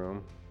this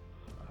room.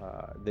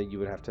 That you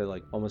would have to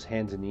like almost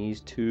hands and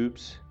knees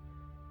tubes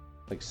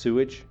like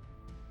sewage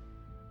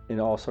in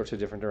all sorts of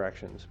different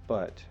directions,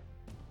 but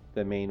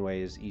the main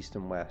way is east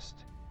and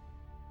west.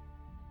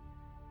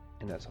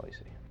 And that's all you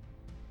see.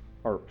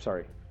 Or,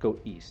 sorry, go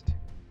east.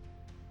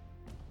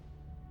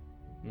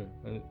 No,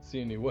 I didn't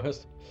see any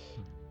west.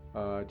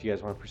 Do you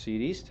guys want to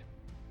proceed east?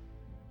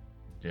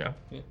 Yeah.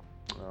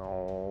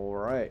 All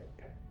right.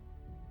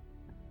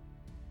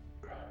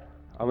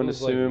 I'm going to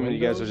Those, like, assume you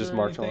guys are windows just or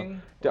marching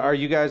anything? along. Are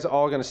you guys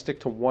all going to stick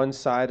to one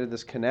side of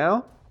this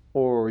canal,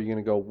 or are you going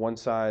to go one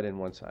side and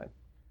one side?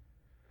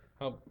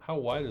 How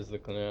wide is the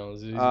canal?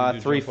 Is it easy to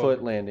 3 jump foot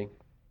over? landing.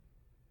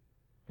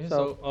 Yeah,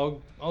 So-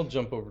 so I'll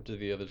jump over to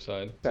the other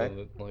side. Okay.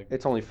 So that, like,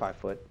 It's only 5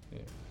 foot. Yeah.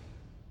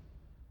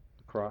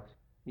 Across.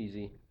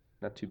 Easy.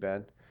 Not too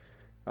bad.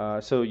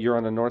 So you're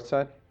on the north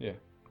side? Yeah.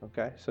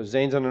 Okay. So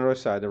Zane's on the north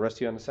side. The rest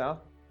of you on the south?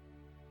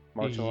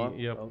 March along?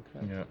 Yep.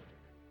 Okay. Yeah.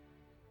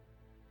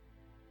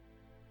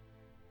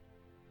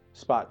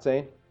 Spot,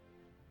 Zane?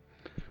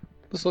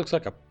 This looks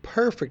like a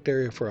perfect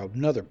area for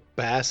another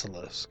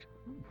basilisk.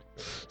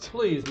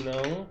 Please,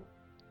 no.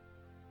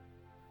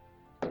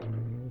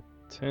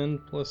 10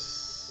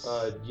 plus.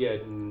 Yeah,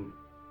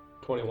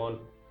 21.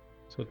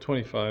 So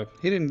 25.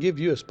 He didn't give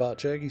you a spot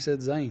check. He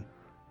said Zane.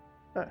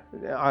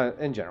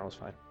 In general, it's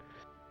fine.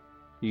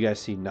 You guys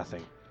see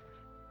nothing.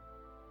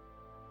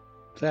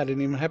 So I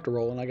didn't even have to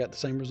roll, and I got the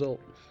same result.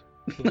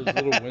 So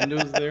there's little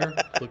windows there.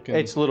 Looking.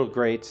 It's little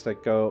grates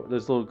that go.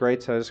 Those little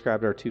grates I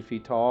described are 2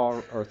 feet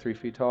tall or 3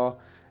 feet tall,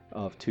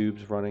 of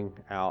tubes running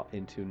out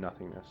into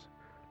nothingness,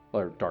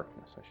 or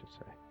darkness, I should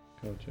say.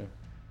 Gotcha.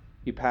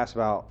 You pass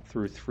about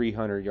through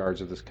 300 yards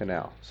of this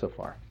canal so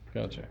far.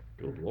 Gotcha.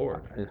 Good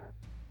lord.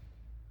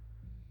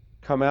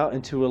 Come out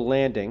into a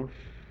landing,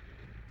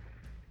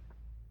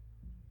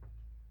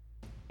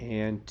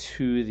 and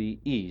to the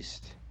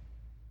east,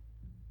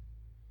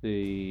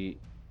 the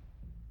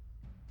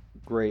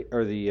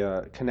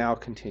canal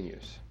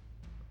continues.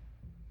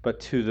 But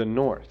to the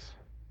north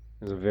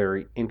is a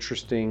very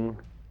interesting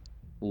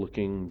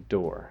looking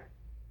door.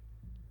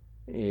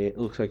 It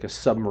looks like a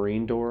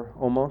submarine door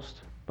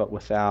almost, but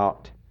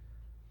without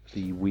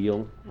the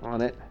wheel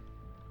on it.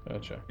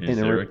 Gotcha. Is And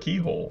there a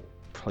keyhole?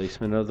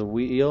 Placement of the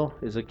wheel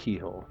is a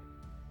keyhole.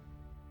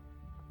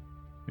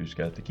 Who's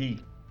got the key?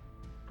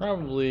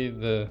 Probably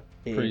the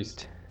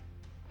priest.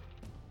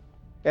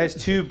 It has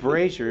 2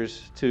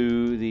 braziers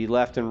to the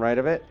left and right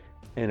of it,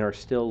 and are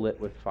still lit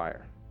with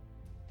fire.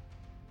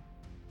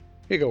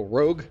 Here you go,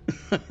 rogue.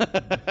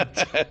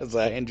 As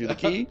I hand you the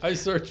key. I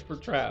searched for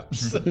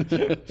traps.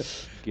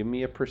 Give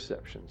me a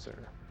perception,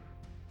 sir.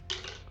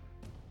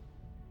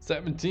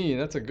 17.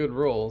 That's a good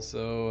roll.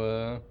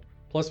 So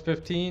plus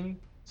 15.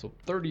 So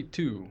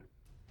 32.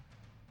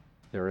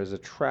 There is a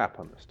trap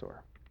on this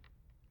door.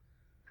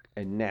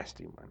 A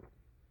nasty one.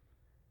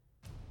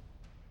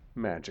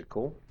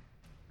 Magical.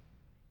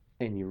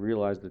 And you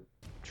realize the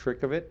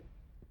trick of it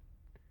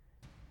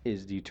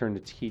is, do you turn the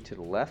key to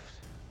the left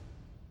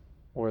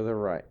or the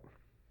right?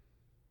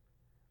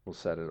 We'll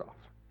set it off.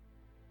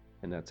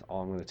 And that's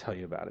all I'm going to tell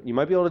you about it. You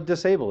might be able to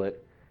disable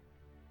it,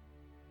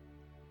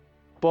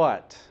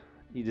 but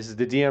this is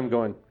the DM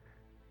going,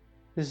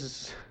 this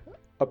is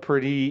a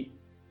pretty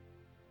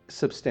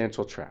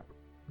substantial trap.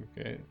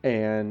 Okay.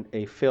 And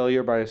a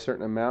failure by a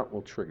certain amount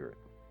will trigger it.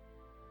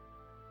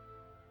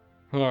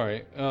 All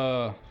right.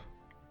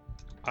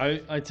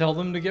 I tell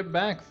them to get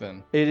back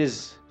then. It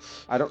is,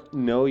 I don't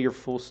know your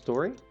full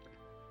story,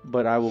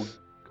 but I will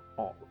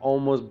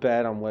almost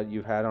bet on what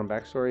you've had on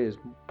backstory is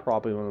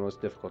probably one of the most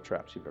difficult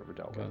traps you've ever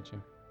dealt with.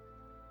 Gotcha.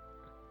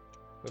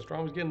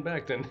 Strong was getting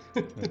back then.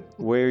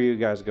 Where are you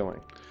guys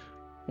going?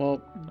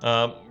 Well,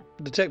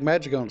 detect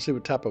magic on it, see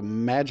what type of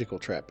magical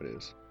trap it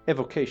is.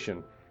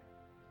 Evocation.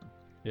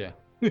 Yeah.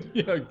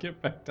 Yeah.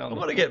 Get back down. I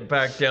want to get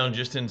back down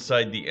just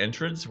inside the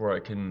entrance where I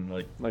can,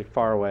 like... Like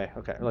far away.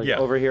 Okay. Like Yeah.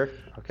 over here?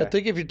 Okay. I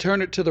think if you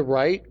turn it to the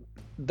right,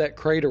 that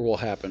crater will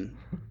happen.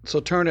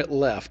 So turn it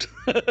left.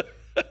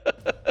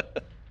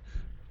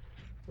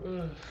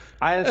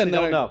 I honestly And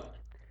don't then- know.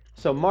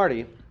 So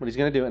Marty, what he's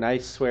going to do, and I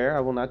swear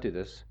I will not do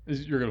this.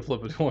 You're gonna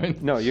flip a coin.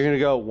 No, you're going to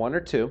go 1 or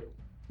 2,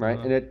 right?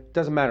 Uh-huh. And it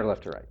doesn't matter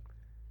left or right.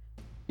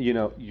 You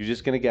know, you're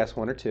just going to guess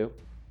 1 or 2.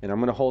 And I'm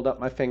going to hold up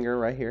my finger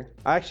right here.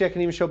 Actually, I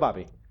can even show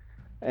Bobby.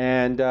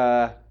 And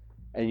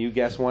you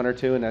guess 1 or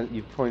 2, and then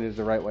you pointed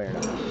the right way or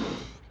not.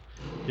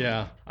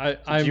 Yeah.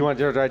 Do you want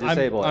to try to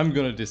disable it? I'm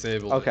gonna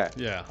disable Okay. it.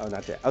 Yeah. Oh,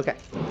 not yet. Okay.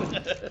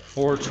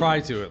 Or try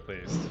to at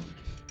least.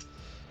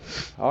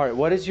 All right.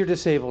 What is your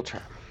disable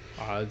trap?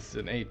 It's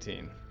an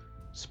 18.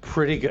 It's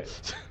pretty good.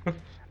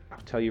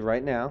 I'll tell you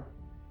right now.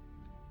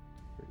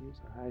 Use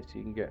the highest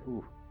you can get.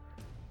 Ooh.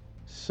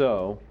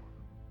 So,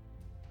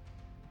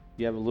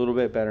 you have a little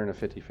bit better than a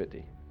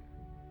 50-50.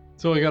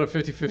 So I got a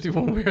 50-50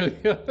 one way or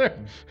the other.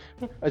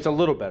 It's a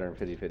little better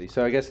than 50-50.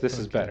 So I guess this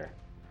is better.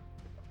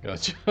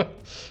 Gotcha.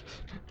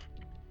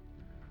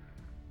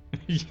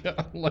 Yeah,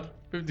 I'm like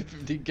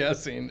 50-50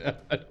 guessing.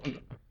 I don't know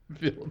how I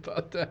feel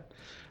about that.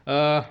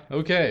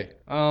 Okay.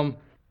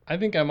 I I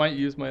think I might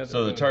use my other.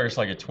 So the boon. target's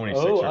like a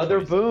 26 Oh, or other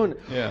 27. boon.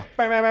 Yeah.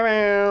 Bam, bam, bam,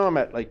 bam. I'm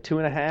at like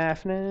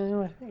 2.5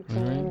 now, I think.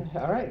 Alright.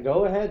 All right,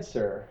 go ahead,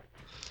 sir.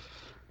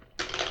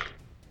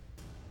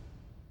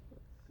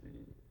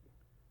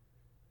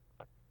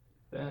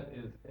 That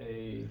is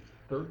a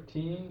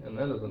 13, and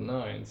that is a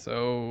 9.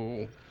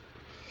 So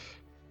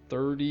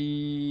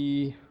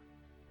 30.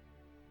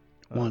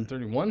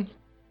 31.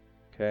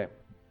 Okay,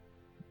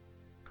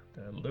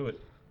 That'll do it.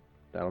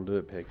 that'll do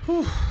it, pig.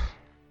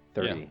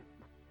 30. Yeah.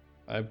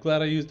 I'm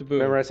glad I used a boon.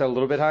 Remember I said a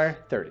little bit higher?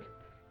 30.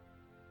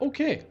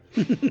 Okay.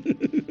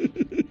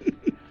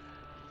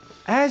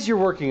 As you're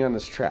working on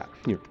this trap,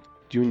 you're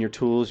doing your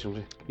tools,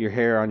 your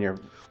hair on your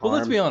Well,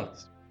 let's arms. be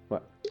honest.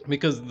 What?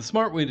 Because the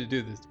smart way to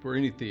do this for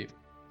any thief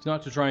is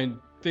not to try and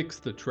fix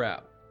the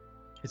trap.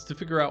 It's to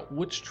figure out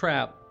which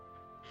trap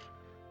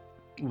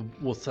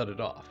will set it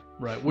off,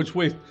 right? Which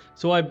way?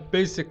 So I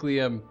basically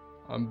I'm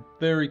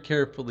very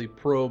carefully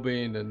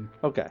probing, and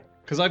Okay,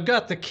 because I've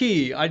got the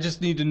key, I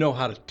just need to know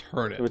how to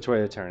turn it. which way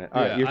to turn it?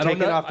 All Yeah, right, you're I don't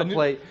taking know- off the I need-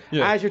 plate.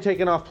 yeah. As you're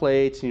taking off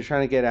plates and you're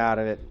trying to get out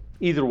of it,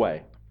 either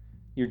way,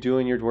 you're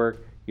doing your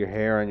work. Your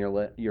hair on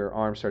your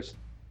arm starts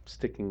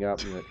sticking up.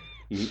 And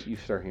you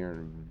start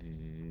hearing.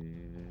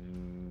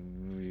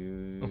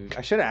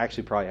 I should have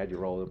actually probably had you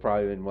roll. It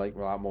probably been like a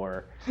lot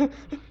more.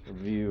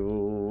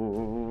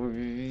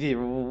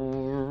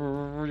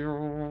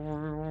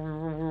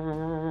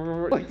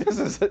 Like this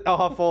is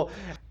awful.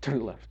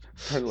 Turn left.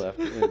 Turn left.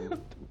 And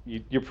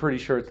you're pretty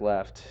sure it's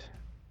left.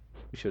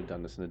 We should have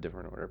done this in a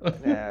different order. But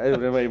yeah, it would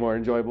have been way more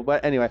enjoyable.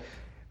 But anyway.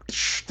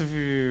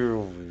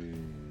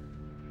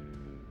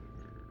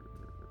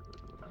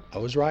 I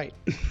was right.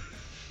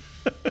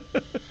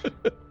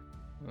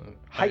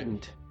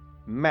 Heightened,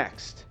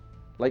 maxed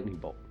lightning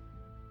bolt.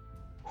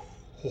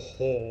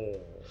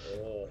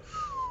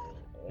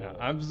 Yeah,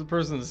 I'm just the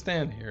person to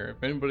stand here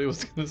if anybody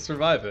was going to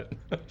survive it.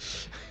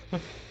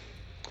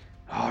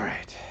 All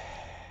right.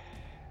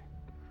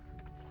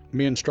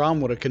 Me and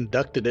Strom would have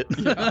conducted it.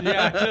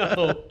 Yeah, I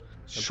know.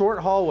 Short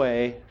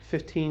hallway,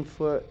 15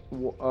 foot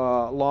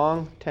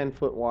long, 10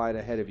 foot wide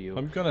ahead of you.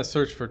 I'm going to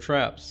search for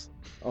traps.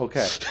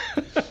 Okay.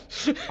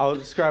 I'll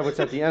describe what's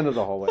at the end of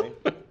the hallway.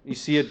 You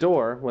see a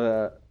door with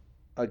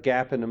a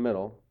gap in the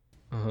middle.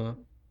 Uh-huh.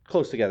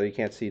 Close together. You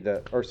can't see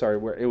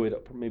where it would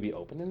maybe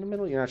open in the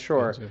middle. You're not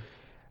sure. Gotcha.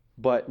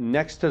 But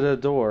next to the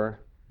door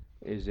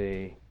is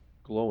a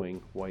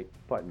glowing white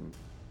button.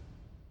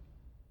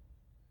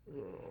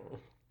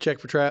 Check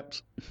for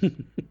traps. I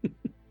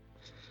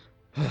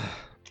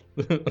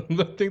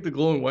think the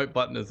glowing white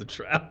button is a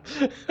trap.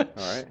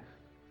 All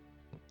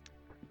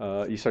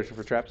right. You searching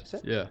for traps, you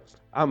said? Yeah.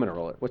 I'm going to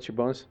roll it. What's your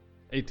bonus?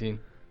 18.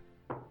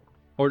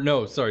 Or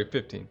no, sorry,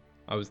 15.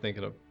 I was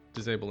thinking of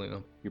disabling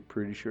them. You're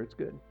pretty sure it's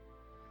good.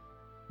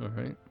 All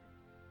right.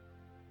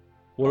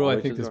 What do All the I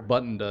way think to the this door.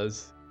 button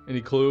does?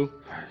 Any clue?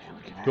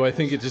 Do I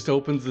think it just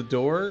opens the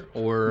door,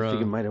 or? I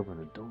think it might open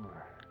a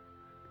door.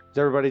 Is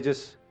everybody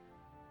just...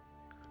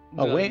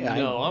 Oh, wait.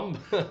 No,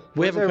 we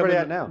Where's haven't everybody come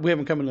at in, now? We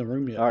haven't come in the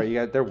room yet. All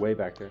right, they're way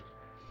back there.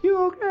 You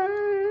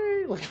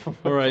okay? Looking for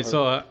my All right, phone.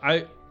 so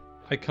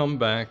I come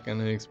back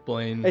and I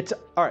explain. It's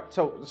all right.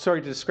 So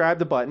sorry to describe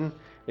the button.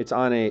 It's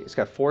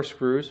got 4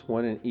 screws,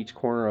 one in each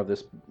corner of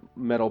this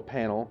metal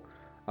panel.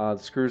 The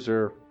screws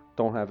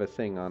don't have a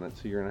thing on it,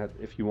 so you're gonna have,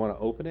 if you want to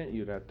open it,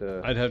 you'd have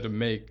to. I'd have to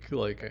make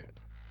like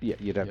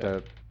You'd have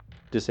to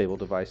disable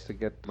device to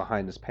get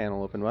behind this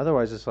panel open.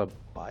 Otherwise, it's a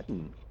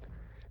button.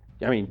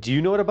 I mean, do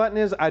you know what a button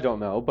is? I don't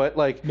know, but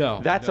like, No,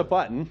 that's no. a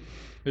button.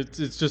 it's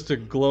just a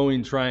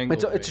glowing triangle.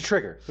 It's a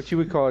trigger, what you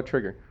would call a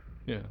trigger.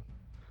 Yeah.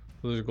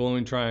 So there's a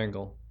glowing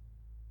triangle.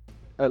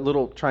 A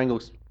little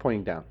triangle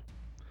pointing down.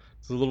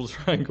 It's a little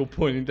triangle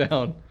pointing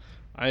down.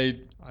 I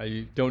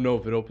don't know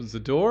if it opens the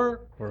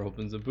door or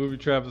opens a booby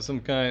trap of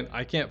some kind.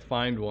 I can't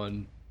find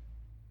one.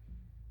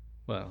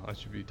 Well, I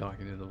should be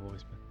talking to the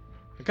voice, but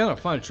I cannot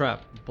find a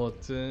trap.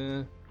 But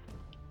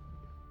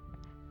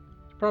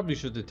probably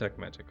should detect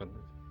magic on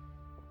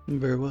this.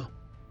 Very well.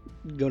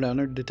 Go down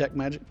there, detect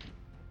magic.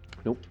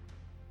 Nope.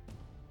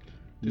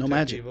 No Detect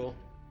magic. evil.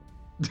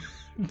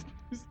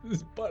 Is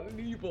this button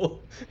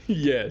evil?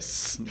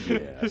 Yes.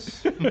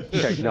 Yes.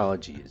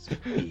 Technology is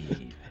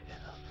evil.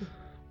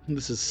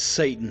 This is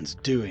Satan's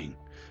doing.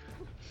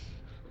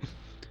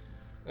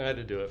 I had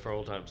to do it for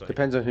old time's sake.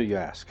 Depends on who you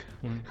ask.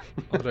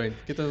 All right,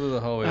 get out of the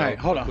hallway. All right,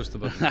 I'll hold on. Push the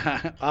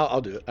button.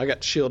 I'll do it. I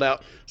got the shield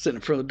out, sitting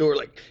in front of the door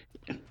like,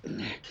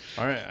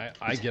 All right,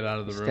 I get out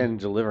of the room. Stand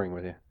delivering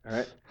with you. All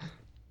right.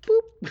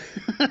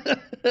 boop.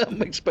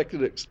 I'm expecting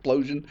an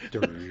explosion.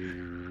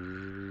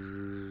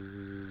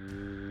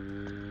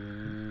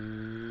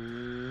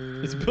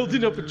 It's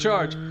building up a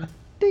charge.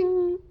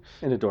 Ding!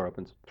 And the door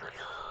opens.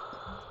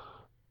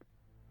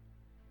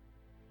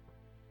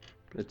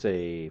 It's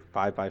a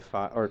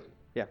 5x5, or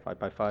yeah,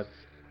 5x5.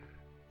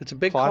 It's a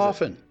big Closet.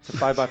 coffin. It's a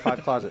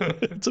 5x5 closet.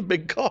 It's a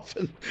big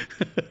coffin.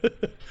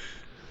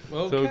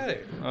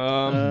 Okay.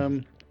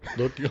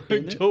 Look in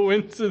it. Go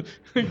into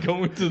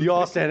You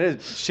all stand in,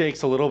 it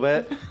shakes a little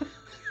bit.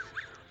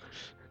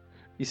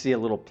 You see a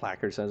little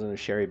placard says a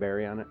Sherry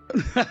Berry on it.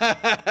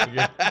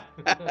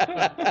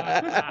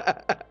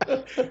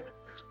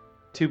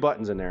 2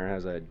 buttons in there. It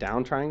has a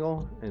down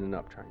triangle and an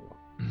up triangle.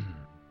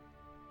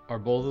 Are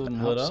both of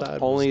them lit up? Outside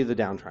Only the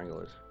down triangle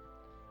is.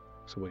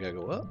 So we gotta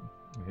go up.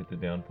 You hit the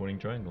down pointing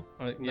triangle.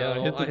 Yeah, I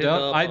No, hit the I hit down.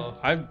 the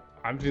up,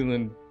 I'm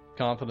feeling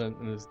confident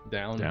in this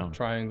down Down.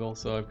 triangle,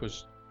 so I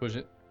push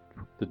it.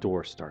 The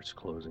door starts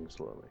closing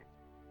slowly.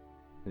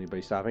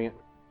 Anybody stopping it?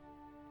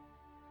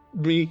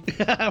 Me.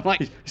 I'm like,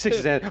 He sticks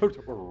his hand.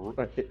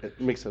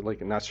 It makes it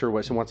like not sure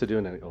what she wants to do,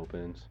 and then it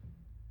opens.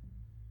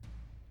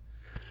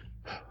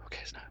 okay,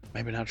 it's not.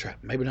 Maybe not a trap.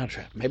 Maybe not a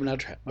trap. Maybe not a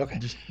trap. Okay.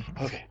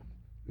 Okay.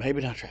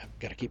 Maybe not a trap.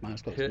 Gotta keep my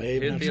eyes closed. Hit-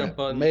 Maybe hit not a the trap. up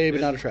button. Maybe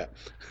Hit- not a trap.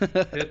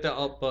 Hit the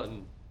up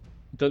button.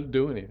 Doesn't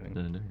do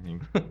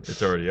anything.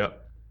 It's already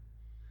up.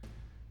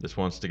 This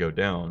wants to go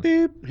down.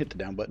 Beep. Hit the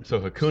down button. So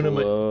Hakuna,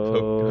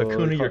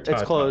 Hakuna, your It's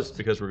Tata, closed.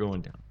 because we're going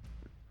down.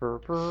 How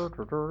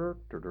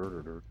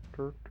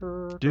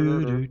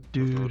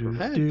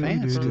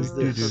advanced is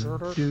this?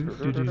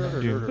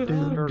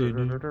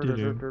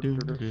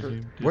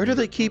 Where do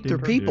they keep their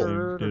people?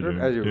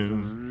 As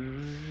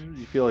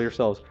you feel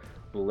yourselves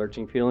a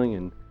lurching feeling,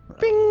 and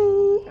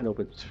bing, and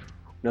opens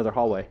another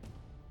hallway.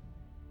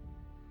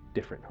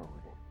 Different hallway.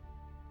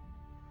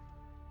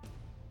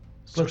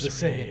 But the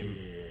same.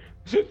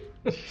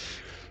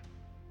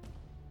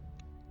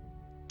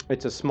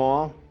 It's a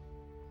small,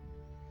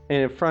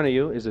 and in front of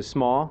you is a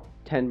small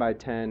 10 by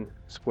 10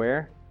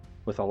 square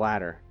with a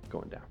ladder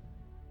going down.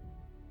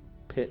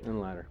 Pit and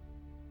ladder.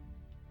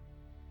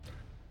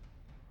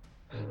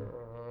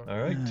 All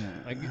right.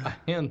 I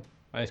hand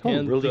It's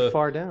going really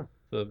far down.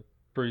 the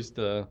priest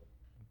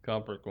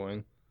copper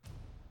coin.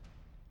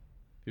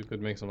 If you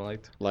could make some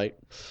light. Light.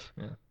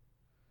 Just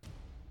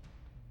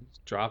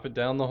drop it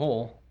down the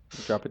hole.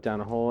 You drop it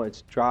down a hole.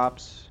 It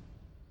drops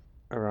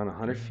around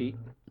 100 feet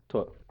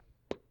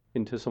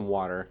into some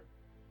water,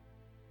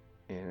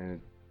 and it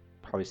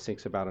probably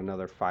sinks about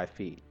another 5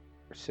 feet,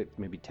 or 6,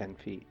 maybe 10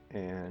 feet,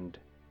 and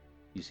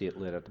you see it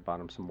lit at the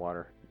bottom, some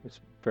water. It's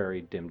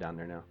very dim down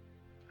there now.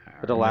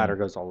 But the ladder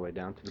goes all the way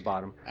down to the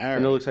bottom.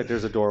 And it looks like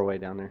there's a doorway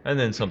down there. And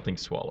then something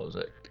swallows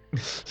it.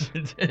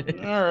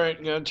 All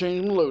right, gotta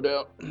change my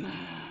loadout. What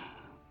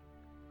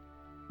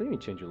do you mean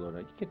change your loadout?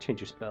 You can't change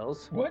your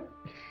spells. What?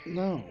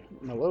 No,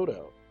 my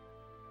loadout.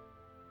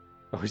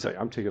 Oh, he's like,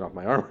 I'm taking off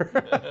my armor.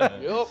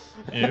 Yup.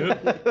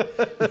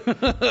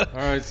 All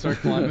right, start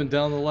climbing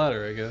down the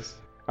ladder, I guess.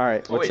 All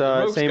right, Oh, what's wait, the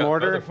rogue's same got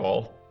order?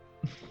 Featherfall.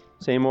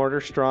 Same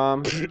order,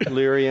 Strom,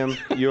 Lyrium,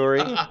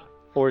 Yuri.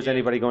 Or is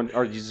anybody going,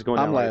 or are you just going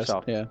down I'm by last.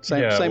 yourself? Yeah,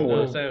 same Yeah, same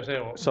well, order.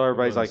 Same. So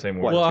everybody's like, Same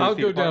what, order. Well, 2 I'll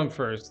feet go apart? down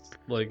first.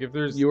 Like if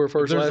there's You were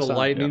first if there's last a time,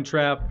 lightning yeah.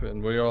 trap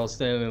and we're all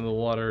standing in the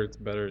water, it's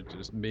better to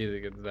just me that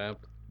gets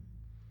zapped.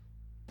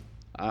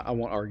 I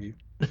won't argue.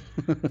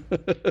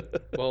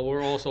 Well,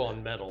 we're also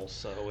on metal,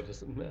 so it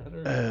doesn't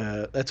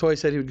matter. That's why he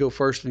said he would go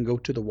first and go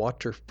to the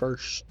water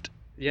first.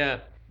 Yeah,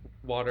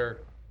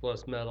 water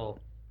plus metal.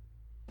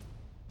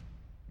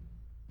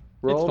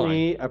 Roll fine.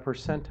 me a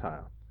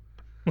percentile.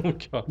 Oh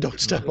god. Don't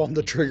step on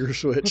the trigger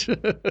switch.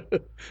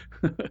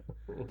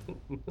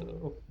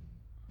 No.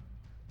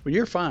 Well,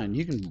 you're fine.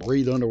 You can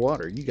breathe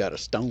underwater. You got a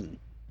stone.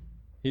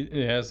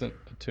 It hasn't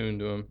attuned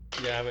to him.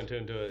 Yeah, I haven't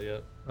tuned to it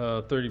yet.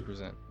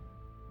 30%.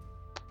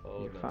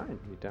 Oh, You're no. fine.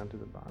 You're down to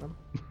the bottom.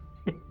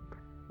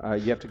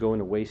 You have to go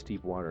into waist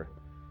deep water.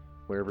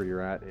 Wherever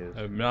you're at is.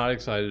 I'm not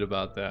excited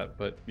about that,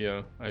 but you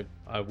know,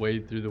 I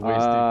wade through the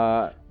waist.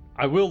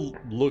 I will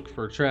look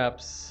for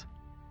traps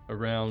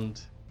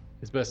around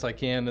as best I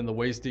can in the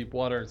waist deep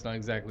water. It's not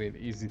exactly an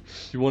easy.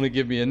 If you want to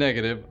give me a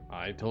negative,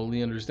 I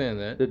totally understand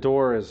that. The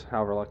door is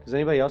however locked. Is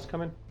anybody else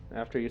coming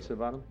after you get to the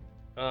bottom?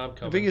 I'm If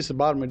coming. he gets to the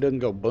bottom, it doesn't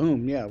go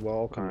boom. Yeah, we'll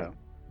all come All right. down.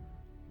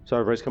 So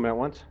everybody's coming at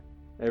once?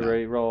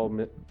 Everybody roll.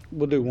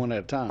 We'll do one at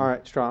a time. All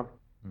right, Strom.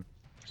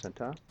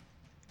 Percentile.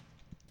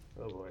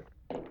 Oh boy.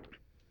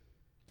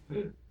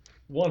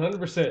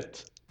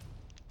 100%.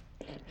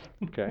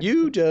 Okay.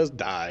 You just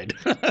died.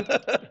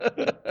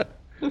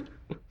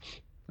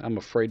 I'm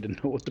afraid to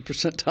know what the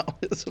percentile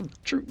is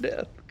of true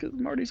death because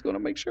Marty's going to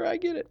make sure I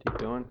get it. Keep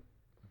going.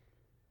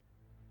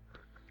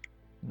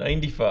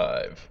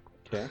 95.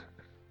 Okay.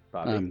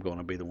 Bobby. I'm going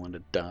to be the one to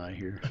die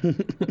here.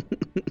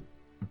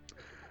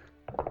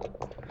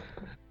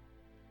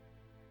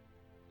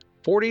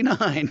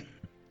 49.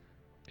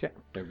 Okay.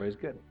 Everybody's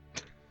good.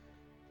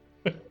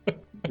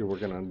 You're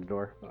working on the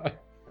door.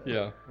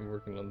 Yeah, I'm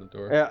working on the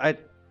door. I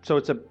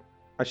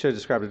should have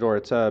described the door.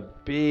 It's a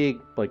big,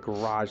 like,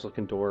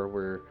 garage-looking door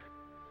where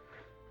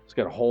it's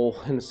got a hole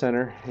in the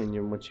center,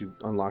 and once you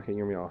unlock it,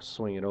 you're gonna be able to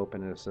swing it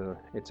open. And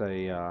it's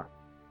a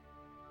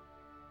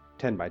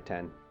 10 by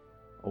 10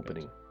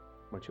 opening.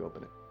 Once you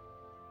open it,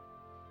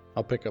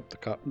 I'll pick up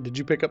the Did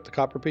you pick up the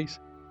copper piece?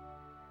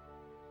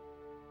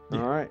 all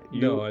right.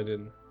 No, I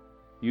didn't.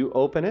 You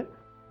open it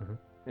Mhm.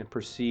 and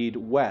proceed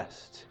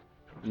west.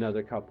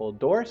 Another couple of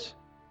doors.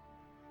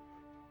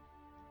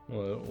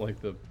 Well, like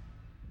the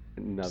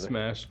Another.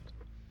 smashed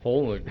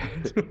hole in the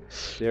ground.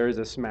 There is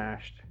a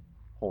smashed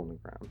hole in the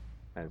ground.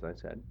 as I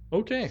said.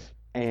 Okay.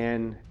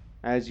 And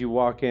as you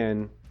walk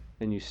in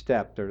and you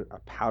step, there a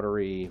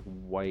powdery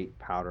white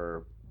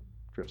powder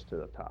drifts to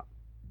the top.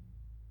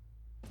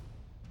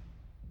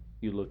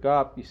 You look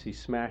up, you see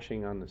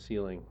smashing on the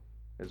ceiling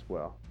as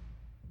well.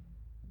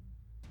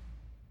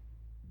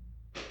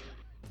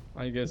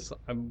 I guess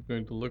I'm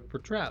going to look for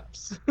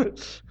traps.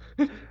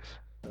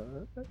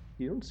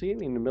 You don't see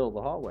any in the middle of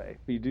the hallway,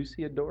 but you do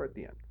see a door at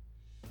the end.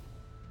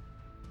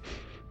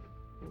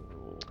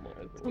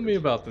 Tell me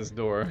about this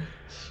door.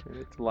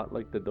 It's a lot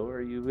like the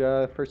door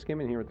you first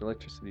came in here with the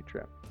electricity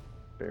trap.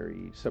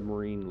 Very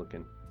submarine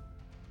looking.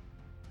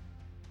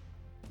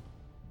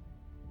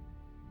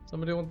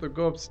 Somebody want to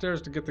go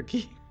upstairs to get the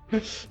key.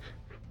 It's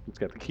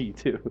got the key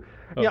too.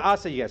 Oh. Yeah, I'll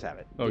say you guys have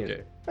it.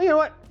 Okay. Oh, you know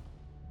what?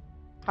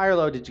 High or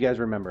low did you guys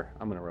remember?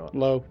 I'm going to roll it.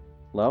 Low.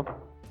 Low?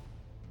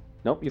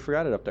 Nope, you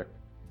forgot it up there.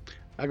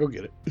 I go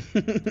get it.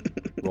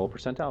 Roll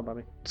percentile,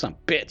 Bobby. Some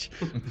bitch.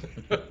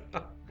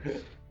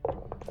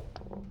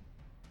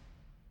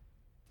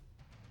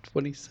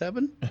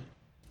 27?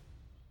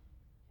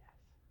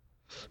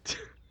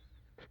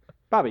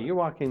 Bobby, you're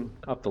walking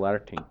up the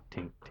ladder, tink,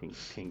 tink, tink,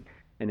 tink,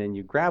 and then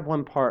you grab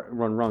one part,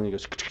 run wrong, and it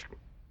goes,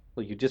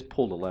 well, you just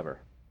pulled a lever.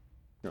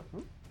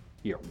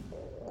 Here.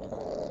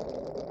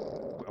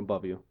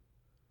 Above you.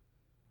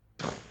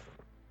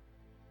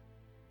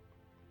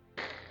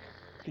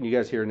 Can you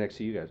guys hear next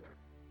to you guys?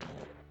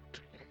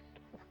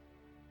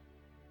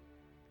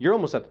 You're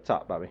almost at the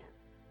top, Bobby.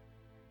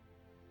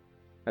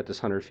 At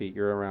this 100 feet,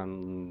 you're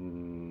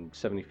around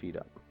 70 feet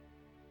up.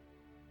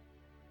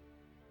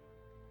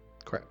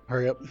 Crap.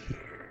 Hurry up.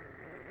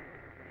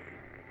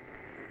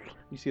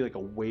 You see like a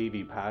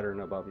wavy pattern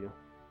above you.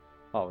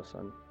 All of a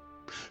sudden.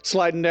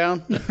 Sliding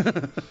down.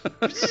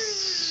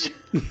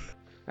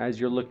 As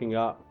you're looking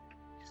up,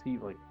 you see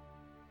like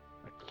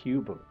a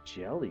cube of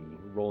jelly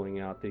rolling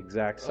out the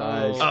exact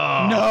size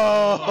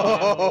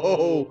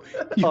No!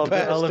 You of the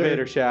bastard.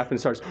 elevator shaft and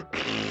starts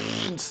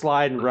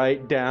sliding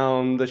right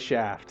down the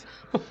shaft.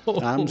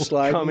 I'm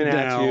sliding Coming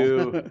down. at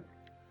you.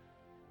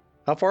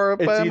 How far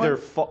up It's am either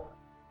I?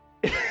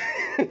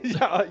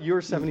 Yeah,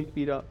 you're 70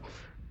 feet up.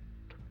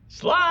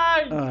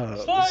 Slide!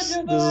 Slide, This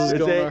you is know.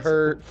 going to It's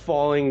hurt.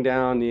 falling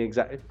down the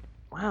exact.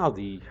 Wow,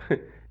 the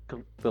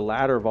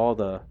ladder of all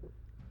the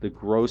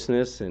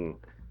grossness and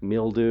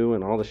mildew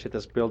and all the shit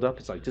that's built up.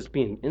 It's like just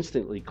being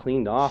instantly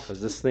cleaned off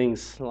as this thing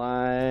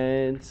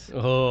slides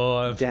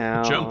Oh,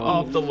 down. Jump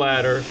off the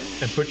ladder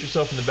and put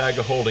yourself in the bag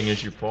of holding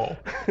as you fall.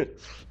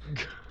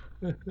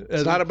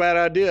 It's not a bad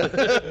idea.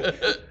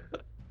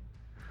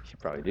 Should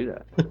probably do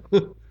that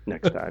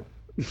next time.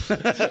 my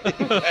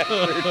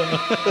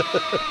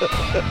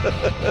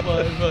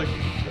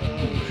fucking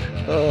God.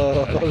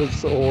 Oh, that was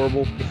so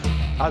horrible.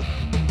 I was